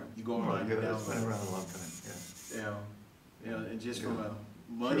 Program, you go online Yeah, and that's been download around a long time, yeah. it. And just from a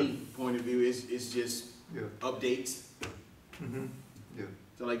money point of view, it's just Yeah. updates. Mm-hmm. Yeah.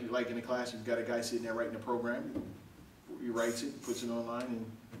 So like in the class, you've got a guy sitting there writing a program, he writes it, puts it online, and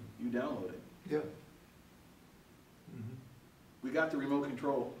you download it. Yeah. Mm-hmm. We got the remote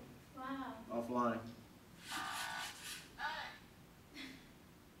control Wow. offline.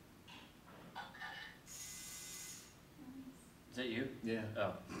 Is that you? Yeah.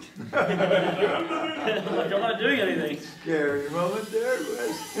 Oh. Like, I'm not doing anything. Scary moment there,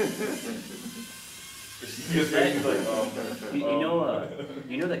 Wes. Exactly.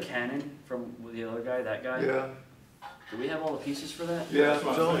 You know the cannon from the other guy, that guy? Yeah, Do we have all the pieces for that? yeah, That's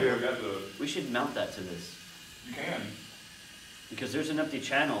what it's I'm all saying, here. we got We should mount that to this. you can, Because there's an empty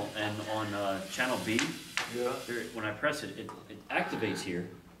channel, and on channel B, Yeah. when I press it, it activates here,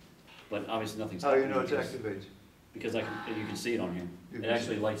 but obviously nothing's How you happening. know it's because- activates? Because you can see it on here. You It can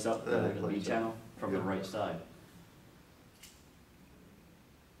actually see- lights up Yeah, it the B lights up. channel from the Yeah. right side.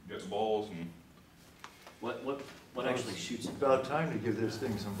 get the balls and What actually shoots It's it? about time to give this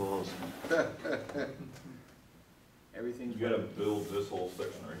thing some balls. Everything's you gotta build this whole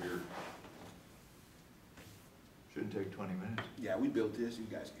section right here. Shouldn't take 20 minutes. Yeah, we built this, you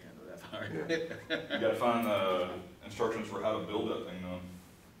guys can handle that part. Yeah. You gotta find the instructions for how to build that thing though.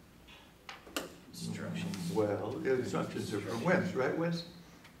 Instructions. Well, the instructions are for wimps, right, Wes?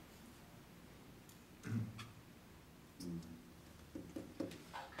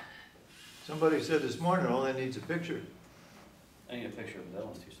 Somebody said this morning, all I need's a picture. I need a picture of it, that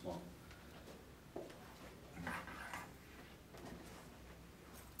one's too small.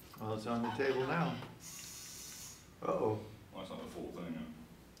 Well, it's on the table now. Uh-oh. Well, that's not the full thing.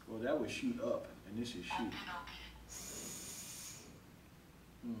 Well, that would shoot up, and this is shoot.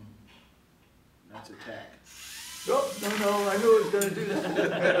 That's attack. Oh, no, I knew it was gonna do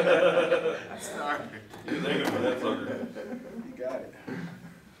that. Sorry. You're thinking for that sucker. You got it.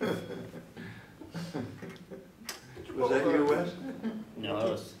 Was that you, Wes? No, that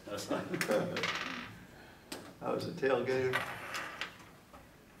was fine. I was a tailgater.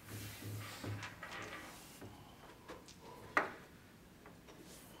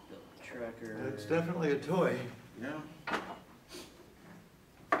 Tracker. It's definitely a toy, Yeah.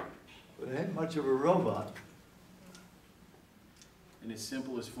 but it ain't much of a robot. In its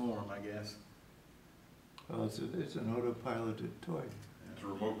simplest form, I guess. Well, it's an autopiloted toy, It's a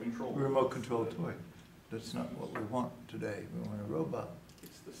remote control. remote control toy. That's not what we want today. We want a robot.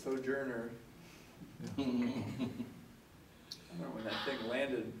 It's the Sojourner. Yeah. I remember when that thing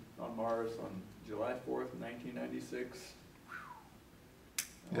landed on Mars on July 4th, 1996.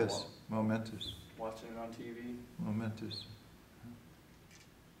 Yes, momentous, Watching it on TV. momentous.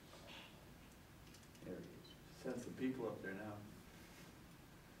 There it is. Send some people up there now.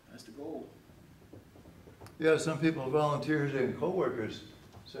 That's the goal. Yeah, some people, volunteers and coworkers,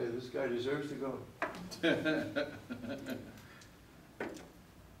 say this guy deserves to go.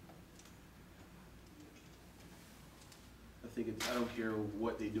 I don't care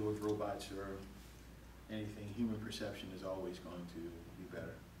what they do with robots or anything, human perception is always going to be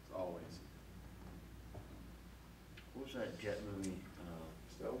better, always. What was that jet movie?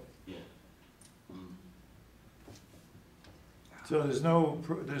 So, Yeah. So there's no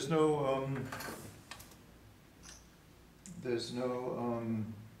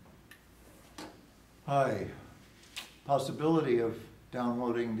high possibility of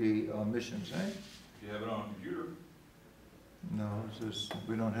downloading the missions, eh? If you have it on a computer, No, it's just,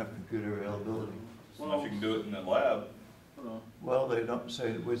 we don't have computer availability. so if you can do it in the lab, Hold on. Well, they don't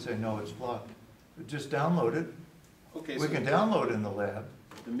say, we say, no, it's blocked. But just download it. Okay, We so can download in the lab,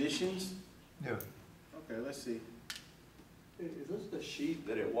 the missions, yeah. okay, let's see. Is this the sheet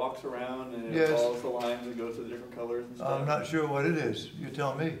that it walks around and Yes. it follows the lines and goes to the different colors and stuff? I'm not sure what it is, you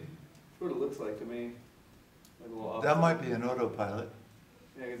tell me. That's what it looks like to me. Like a little That offset. might be an autopilot,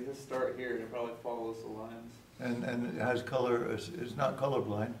 Yeah, 'cause it just start here and it probably follows the lines. and it has color, it's not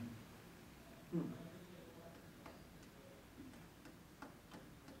colorblind.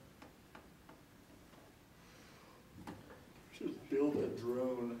 Just build a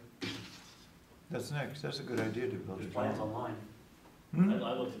drone. That's next, that's a good idea to build There's it. plans online. Hmm?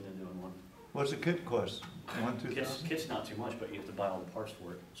 I looked into doing one. What's the kit cost? One, two thousand? Kit's not too much, but you have to buy all the parts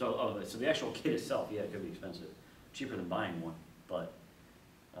for it. So the actual kit itself, yeah, it could be expensive. Cheaper than buying one, but,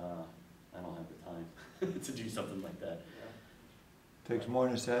 I don't have the time to do something like that. Takes more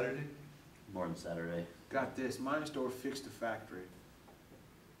than a Saturday? More than Saturday. Got this, Mindstorm fixed the factory.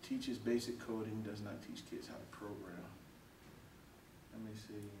 Teaches basic coding, does not teach kids how to program. Let me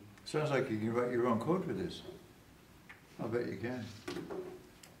see. Sounds like you can write your own code for this. I'll bet you can.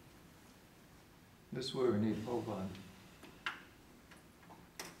 This is where we need hope on.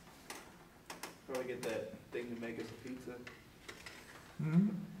 Probably get that thing to make us a pizza. Hmm?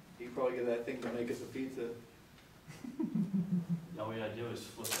 You can probably get that thing to make us a pizza. All we gotta do is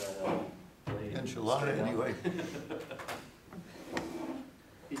flip that, blade. Enchilada, straight out. anyway.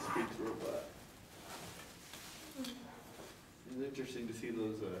 He speaks robot. It's interesting to see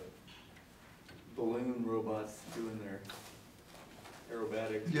those balloon robots doing their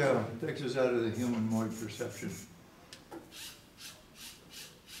aerobatics. Yeah, takes us out of the humanoid perception.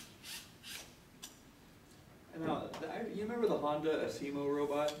 And you remember the Honda Asimo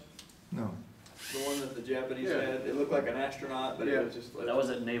robot? No. The one that the Japanese Yeah. had? It looked like an astronaut, but Yeah. it was just like... That was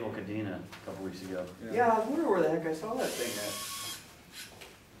at Naval Cadena a couple weeks ago. Yeah, I was wondering where the heck I saw that thing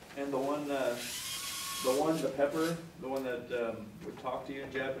at. And the pepper, the one that would talk to you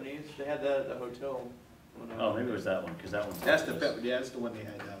in Japanese, they had that at the hotel. when I Oh, was maybe it there. was that one, because that one's. That's the pepper, yeah, that's the one they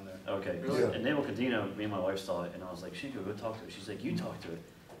had down there. Okay, Really? at Naval Cadena, me and my wife saw it, and I was like, Shinko, go talk to it. She's like, you talk to it.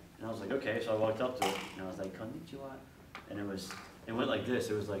 And I was like, okay, so I walked up to it, and I was like, konnichiwa. And it went like this,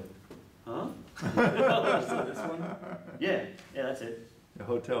 it was like, huh? So this one? Yeah, that's it. The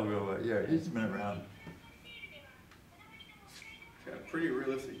hotel robot, yeah, he's been around. It's got pretty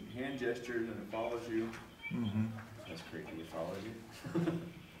realistic hand gestures and it follows you. Mm-hmm. That's creepy, it follows you.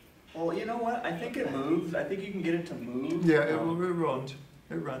 Well, you know what? I think it moves. I think you can get it to move. Yeah, it runs,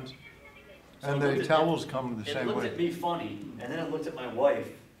 it runs. So And it looked the at- towels come the It same looked way. at me funny, and then it looked at my wife,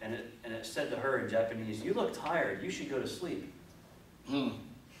 and it said to her in Japanese, you look tired, you should go to sleep. And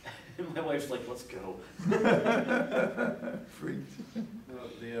my wife's like, let's go. Freaked.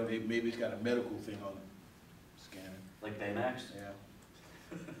 Maybe it's got a medical thing on it, scanner. Like Baymax? Yeah.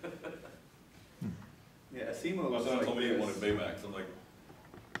 Yeah, Asimo my looks son like told me he this. wanted Baymax, I'm like,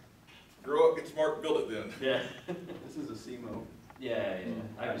 grow up, get smart, build it then. Yeah. This is Asimo. Yeah,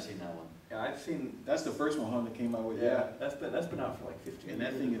 I haven't seen that one. Yeah, I've seen. That's the first one Honda came out with, Yeah, that's been out for like 15 years. And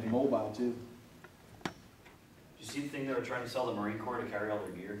that thing is mobile too. Did you see the thing they were trying to sell the Marine Corps to carry all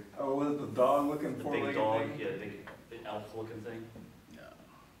their gear? Oh, was it the dog looking The four-legged big dog, thing? yeah, big elf looking thing. Yeah.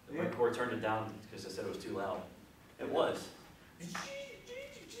 The Marine Corps turned it down because they said it was too loud. It was. Did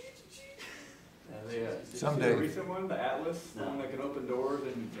you Someday. see the recent one, the Atlas, the No. one that can open doors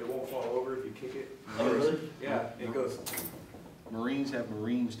and it won't fall over if you kick it. Oh, really? Yeah, it goes. Marines have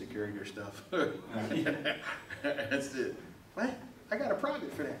Marines to carry their stuff. That's it. What? I got a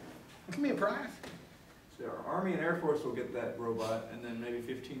private for that. Come here, private. So our Army and Air Force will get that robot, and then maybe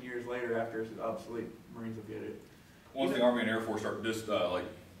 15 years later, after it's obsolete, Marines will get it. Once the Army and Air Force start just, like,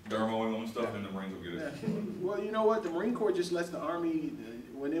 demoing them and stuff, then the Marines will get Yeah. it. Well, you know what? The Marine Corps just lets the Army,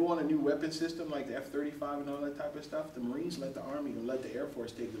 when they want a new weapon system like the F-35 and all that type of stuff, the Marines let the Army and let the Air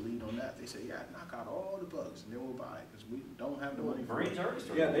Force take the lead on that. They say, yeah, knock out all the bugs and then we'll buy it because we don't have the money for Marines it. already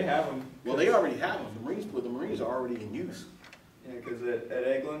started. Yeah, they have them. Well, they already have them. The Marines are already in use. Yeah, because at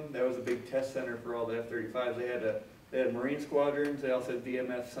Eglin, that was a big test center for all the F-35s. They had Marine squadrons, they also had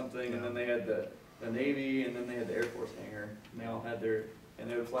VMF something, and then they had the Navy, and then they had the Air Force hangar. And they all had their, and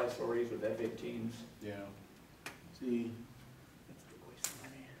they would fly sorties with F-18s. Yeah. See, That's a big waste of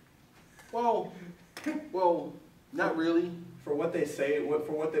money. well, not really. For what they say,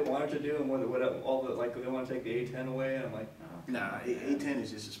 for what they wanted to do, and what all the, like, they want to take the A-10 away, and I'm like, no. Nah, A-10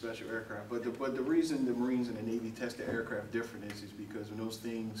 is just a special aircraft, but the reason the Marines and the Navy test the aircraft different is because when those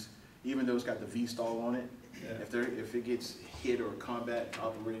things, even though it's got the V-stall on it, Yeah. if it gets hit or combat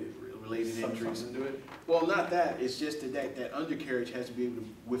operated related injuries. Something to it. Well, not that, it's just that undercarriage has to be able to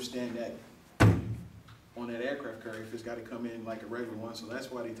withstand that on that aircraft carrier if it's gotta come in like a regular one, so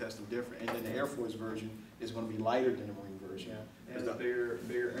that's why they test them different. And then the Air Force version is gonna be lighter than the Marine version. Yeah, it has bigger,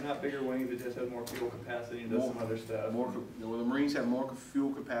 or not bigger wings, it just has more fuel capacity and does some other stuff. Well, the Marines have more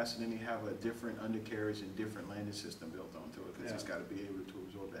fuel capacity and they have a different undercarriage and different landing system built onto it, because it's gotta be able to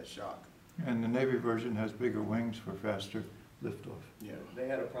absorb that shock. And the Navy version has bigger wings for faster liftoff. Yeah. They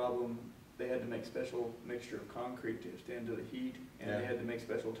had a problem, they had to make special mixture of concrete to stand to the heat, and they Yeah. had to make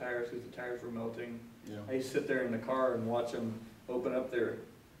special tires because the tires were melting. Yeah. I used to sit there in the car and watch them open up there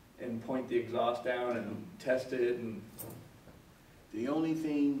and point the exhaust down and test it, and The only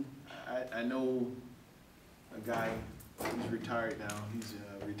thing, I know a guy, he's retired now, he's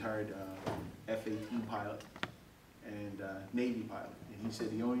a retired F-18 pilot and Navy pilot. And he said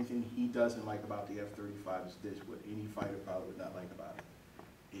the only thing he doesn't like about the F-35 is this, what any fighter pilot would not like about it.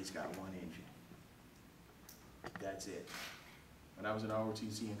 It's got one engine. That's it. When I was in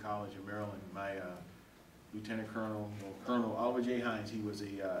ROTC in college in Maryland, my Lieutenant Colonel, well, Colonel Oliver J. Hines, he was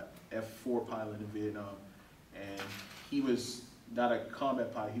a F-4 pilot in Vietnam, and he was not a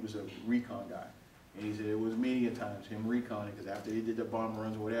combat pilot, he was a recon guy. And he said it was many a times him reconning, because after they did the bomb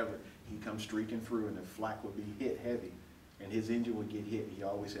runs or whatever, he'd come streaking through and the flak would be hit heavy, and his engine would get hit. He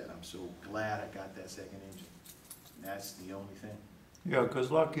always said, "I'm so glad I got that second engine." And that's the only thing. Yeah,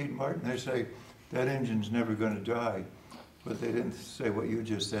 because Lockheed Martin, they say that engine's never gonna die, but they didn't say what you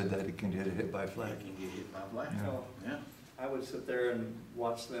just said, that it can get hit by flak. It can get hit by flak. Yeah. so Yeah. I would sit there and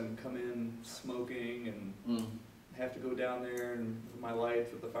watch them come in smoking and have to go down there and with my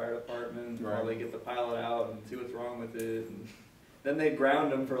lights with the fire department while Right. they get the pilot out and see what's wrong with it. And then they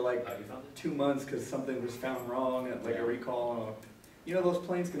ground them for like 2 months because something was found wrong at like a recall. And you know those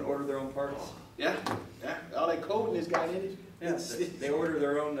planes can order their own parts. Yeah, yeah, all that coding has got in it. Yeah, they order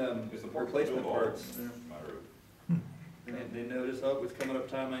their own It's the part replacement built parts. all. Matter of- And they notice, oh, it's coming up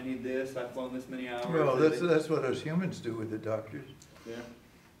time, I need this, I've flown this many hours. Well, And that's what us humans do with the doctors. Yeah.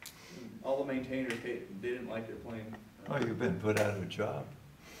 all the maintainers, they didn't like their plane. Oh, you've been put out of a job.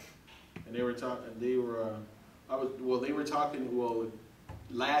 And they were talking, they were talking,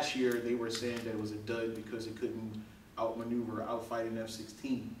 last year they were saying that it was a dud because it couldn't outmaneuver, outfight an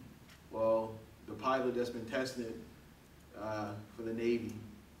F-16. Well, the pilot that's been testing it for the Navy,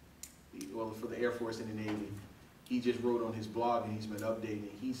 for the Air Force and the Navy, he just wrote on his blog and he's been updating.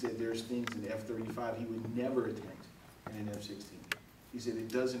 He said there's things in the F-35 he would never attempt in an F-16. He said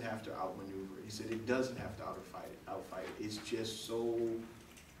it doesn't have to outmaneuver it. He said it doesn't have to outfight it. It's just so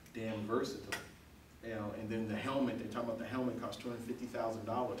damn versatile. You know, and then the helmet, they're talking about the helmet costs $250,000.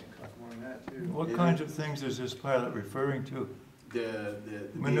 Cost more than that too. What kinds of things is this pilot referring to? The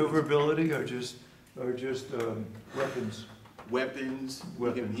Maneuverability or just weapons? Weapons.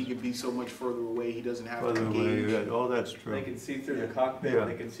 He can be so much further away. He doesn't have Further to away, engage. yeah, all that's They true. can see through the Yeah. cockpit, Yeah.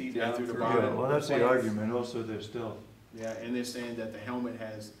 they can see Yeah, down through the through. bottom. Yeah, well, that's the planes. argument, also they're stealth. Yeah, and they're saying that the helmet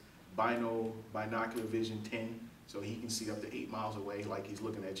has binocular vision 10, so he can see up to 8 miles away, like he's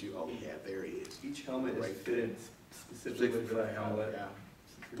looking at you. Oh yeah, there he is. Each helmet is Right fitted specifically for that helmet. Yeah.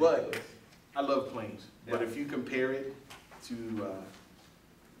 It's But- ridiculous. I love planes, but Yeah. if you compare it to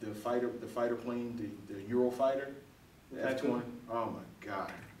the fighter plane, the Eurofighter, the Typhoon? F-20, oh my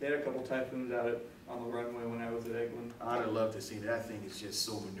God. They had a couple typhoons out on the runway when I was at Eglin. I'd have loved to see that. That thing is just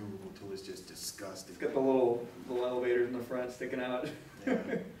so maneuverable till it's just disgusting. It's got the little elevators in the front sticking out. Yeah.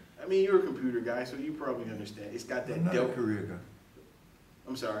 I mean, you're a computer guy, so you probably understand. It's got I'm that not a delta. career guy.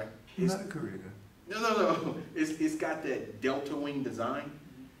 I'm sorry. I'm It's, not a career guy. no. It's got that delta wing design,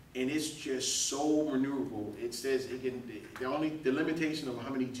 and it's just so maneuverable. It says it can. The limitation of how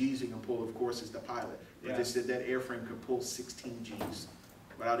many G's it can pull, of course, is the pilot. But Yeah. they said that airframe could pull 16 G's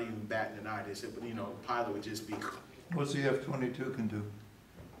without even batting an eye. They said, but the pilot would just be. What's the F-22 can do?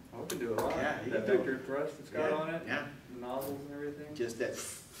 I can do a lot. Yeah, you That can do vector thrust it's got on it, Yeah. the nozzles and everything. Just that.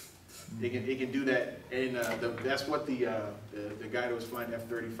 It can do that, and that's what the guy that was flying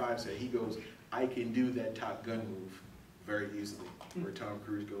F-35 said. He goes, I can do that Top Gun move very easily, where Tom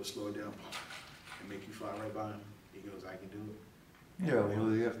Cruise goes, slow it down, and make you fly right by him. He goes, I can do it. Yeah, well,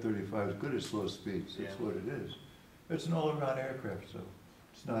 the F-35 is good at slow speeds, that's Yeah. what it is. It's an all-around aircraft, so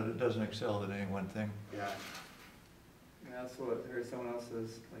it doesn't excel at any one thing. Yeah, Yeah, that's what I heard someone else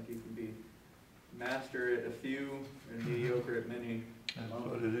says, like you can be master at a few and mediocre at many. That's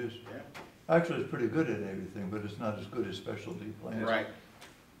what it is. yeah, Actually, it's pretty good at everything, but it's not as good as specialty planes. right,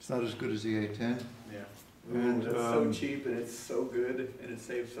 It's not as good as the A-10. yeah. And, It's so cheap and it's so good and it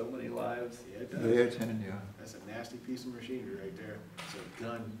saves so many lives. Yeah, it the does. A10, yeah. That's a nasty piece of machinery right there.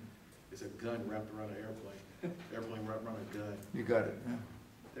 It's a gun wrapped around an airplane. Airplane wrapped around a gun. You got it, yeah.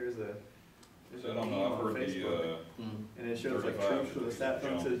 There's a So I don't know, I've meme on heard Facebook, and it shows like 35 troops with a sat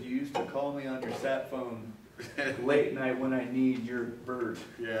phone, jump. says you used to call me on your sat phone late night when I need your bird.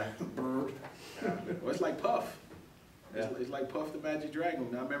 Yeah. Bird. Yeah. Well, it's like Puff. Yeah. It's like Puff the Magic Dragon.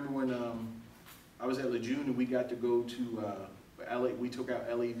 I remember when I was at Lejeune and we got to go to LA. We took out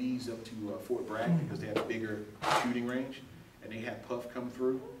LAVs up to Fort Bragg because they had a bigger shooting range, and they had Puff come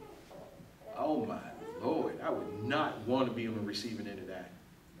through. Oh my Lord, I would not want to be on the receiving end of that.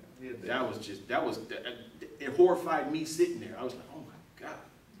 It horrified me sitting there. I was like, oh my God.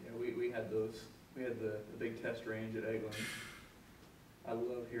 Yeah, we had those. We had the big test range at Eglin. I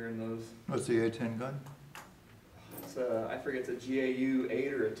love hearing those. What's the A10 gun? It's I forget, it's a GAU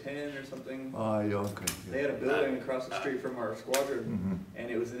 8 or a 10 or something. Oh, yeah, okay. They had a building across the street from our squadron, Mm-hmm. and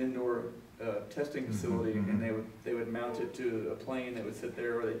it was an indoor testing facility, and they would mount it to a plane that would sit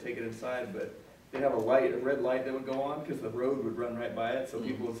there, or they'd take it inside, but they'd have a red light that would go on, because the road would run right by it, so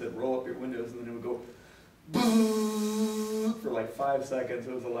people would sit, roll up your windows, and then it would go for like 5 seconds.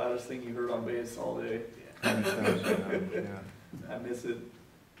 It was the loudest thing you heard on base all day. Yeah. I miss it.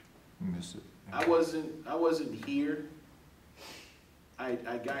 Miss it. I wasn't here. I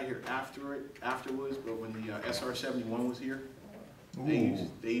got here afterwards, but when the SR-71 was here,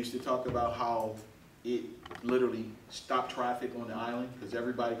 they used to talk about how it literally stopped traffic on the island because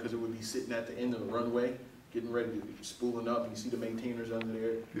it would be sitting at the end of the runway, getting ready to be spooling up, and you see the maintainers under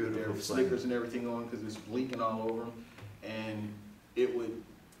there with their Beautiful slickers and everything on because it's blinking all over them, and it would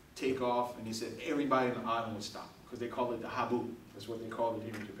take off, and he said everybody on the island would stop because they call it the habu. That's what they called it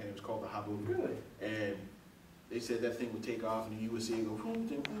here in Japan. It was called the habu. Really? And they said that thing would take off, and you would see it go, and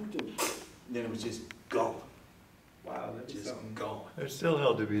then it was just gone. Wow, that's Just something. gone. It's still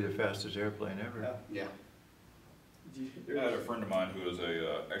held to be the fastest airplane ever. Yeah. Yeah. I had a friend of mine who was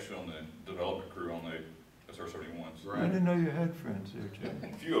actually on the development crew on the SR-71s. I didn't know you had friends there, Jim.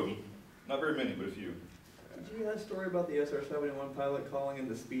 A few of them, not very many, but a few. Did you hear that story about the SR-71 pilot calling in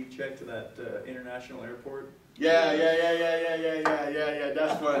the speed check to that international airport? Yeah.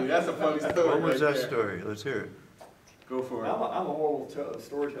 That's funny. That's a funny story. What was right that there. story? Let's hear it. Go for it. I'm a horrible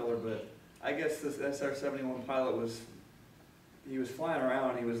storyteller, but I guess this SR-71 pilot was flying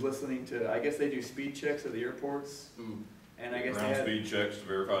around, he was listening to, I guess they do speed checks at the airports, and I guess Ground they had, speed checks to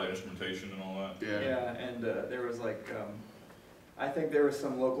verify the instrumentation and all that. yeah, and there was like, I think there was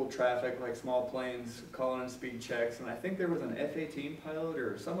some local traffic, like small planes calling in speed checks, and I think there was an F-18 pilot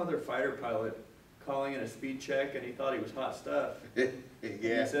or some other fighter pilot calling in a speed check, and he thought he was hot stuff. Yeah.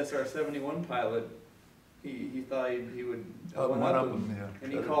 This SR-71 pilot, he thought he would One one-up up him. them, yeah.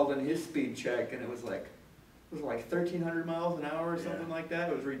 And he called in his speed check, and it was like 1,300 miles an hour or something like that.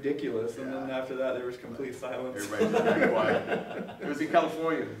 It was ridiculous. And then after that, there was complete silence. Everybody was very quiet. It was in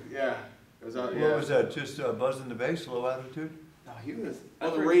California. Yeah. It was out. What was that, just buzzing the base, low altitude? No, he was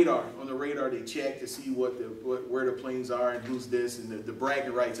On the radar. On the radar, they check to see where the planes are and who's this, and the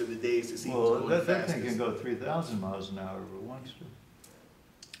bragging rights of the days to see who's Well, going that fastest. thing can go 3,000 miles an hour over once.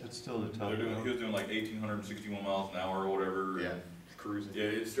 It's still the top. He was doing like 1,861 miles an hour or whatever. Yeah. and Cruising. Yeah,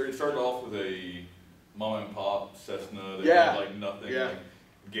 it started off with a mom and pop Cessna that Yeah. had like nothing, Yeah. like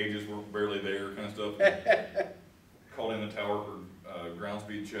gauges were barely there kind of stuff. Called in the tower for ground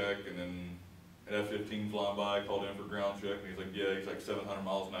speed check, and then an F-15 flying by, called in for ground check, and he's like 700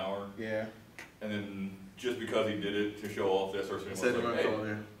 miles an hour. Yeah. And then just because he did it to show off the SR-71, Said was the like, right hey, call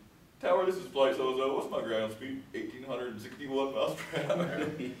there. tower, this is flight so-and-so, what's my ground speed? 1,861 miles per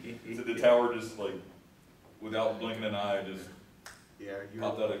hour. So the tower just like, without blinking an eye, just Yeah.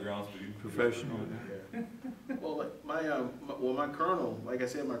 popped out at ground speed. Professional. Yeah. Well, like my colonel, like I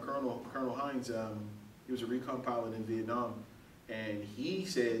said, my Colonel Hines, he was a recon pilot in Vietnam, and he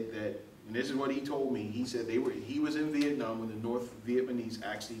said that, and this is what he told me. He said he was in Vietnam when the North Vietnamese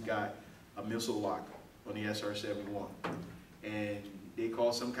actually got a missile lock on the SR-71, and they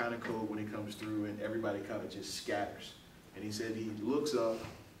call some kind of code when it comes through, and everybody kind of just scatters. And he said he looks up,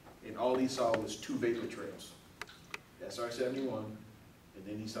 and all he saw was 2 vapor trails, SR-71, and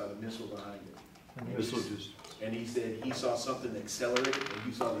then he saw the missile behind it. And the missile just, And he said he saw something accelerate, and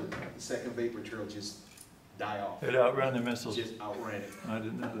he saw the second vapor trail just die off. it outran the missiles. Just outran it. I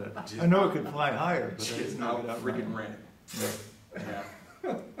didn't know that. Just- I know it could fly higher, but I Just didn't know it out outran freaking it. ran it.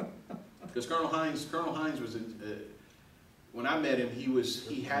 Yeah. Because Colonel Hines was, when I met him,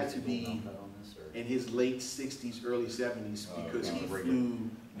 he had to be in his late 60s, early 70s, because he flew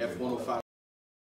F-105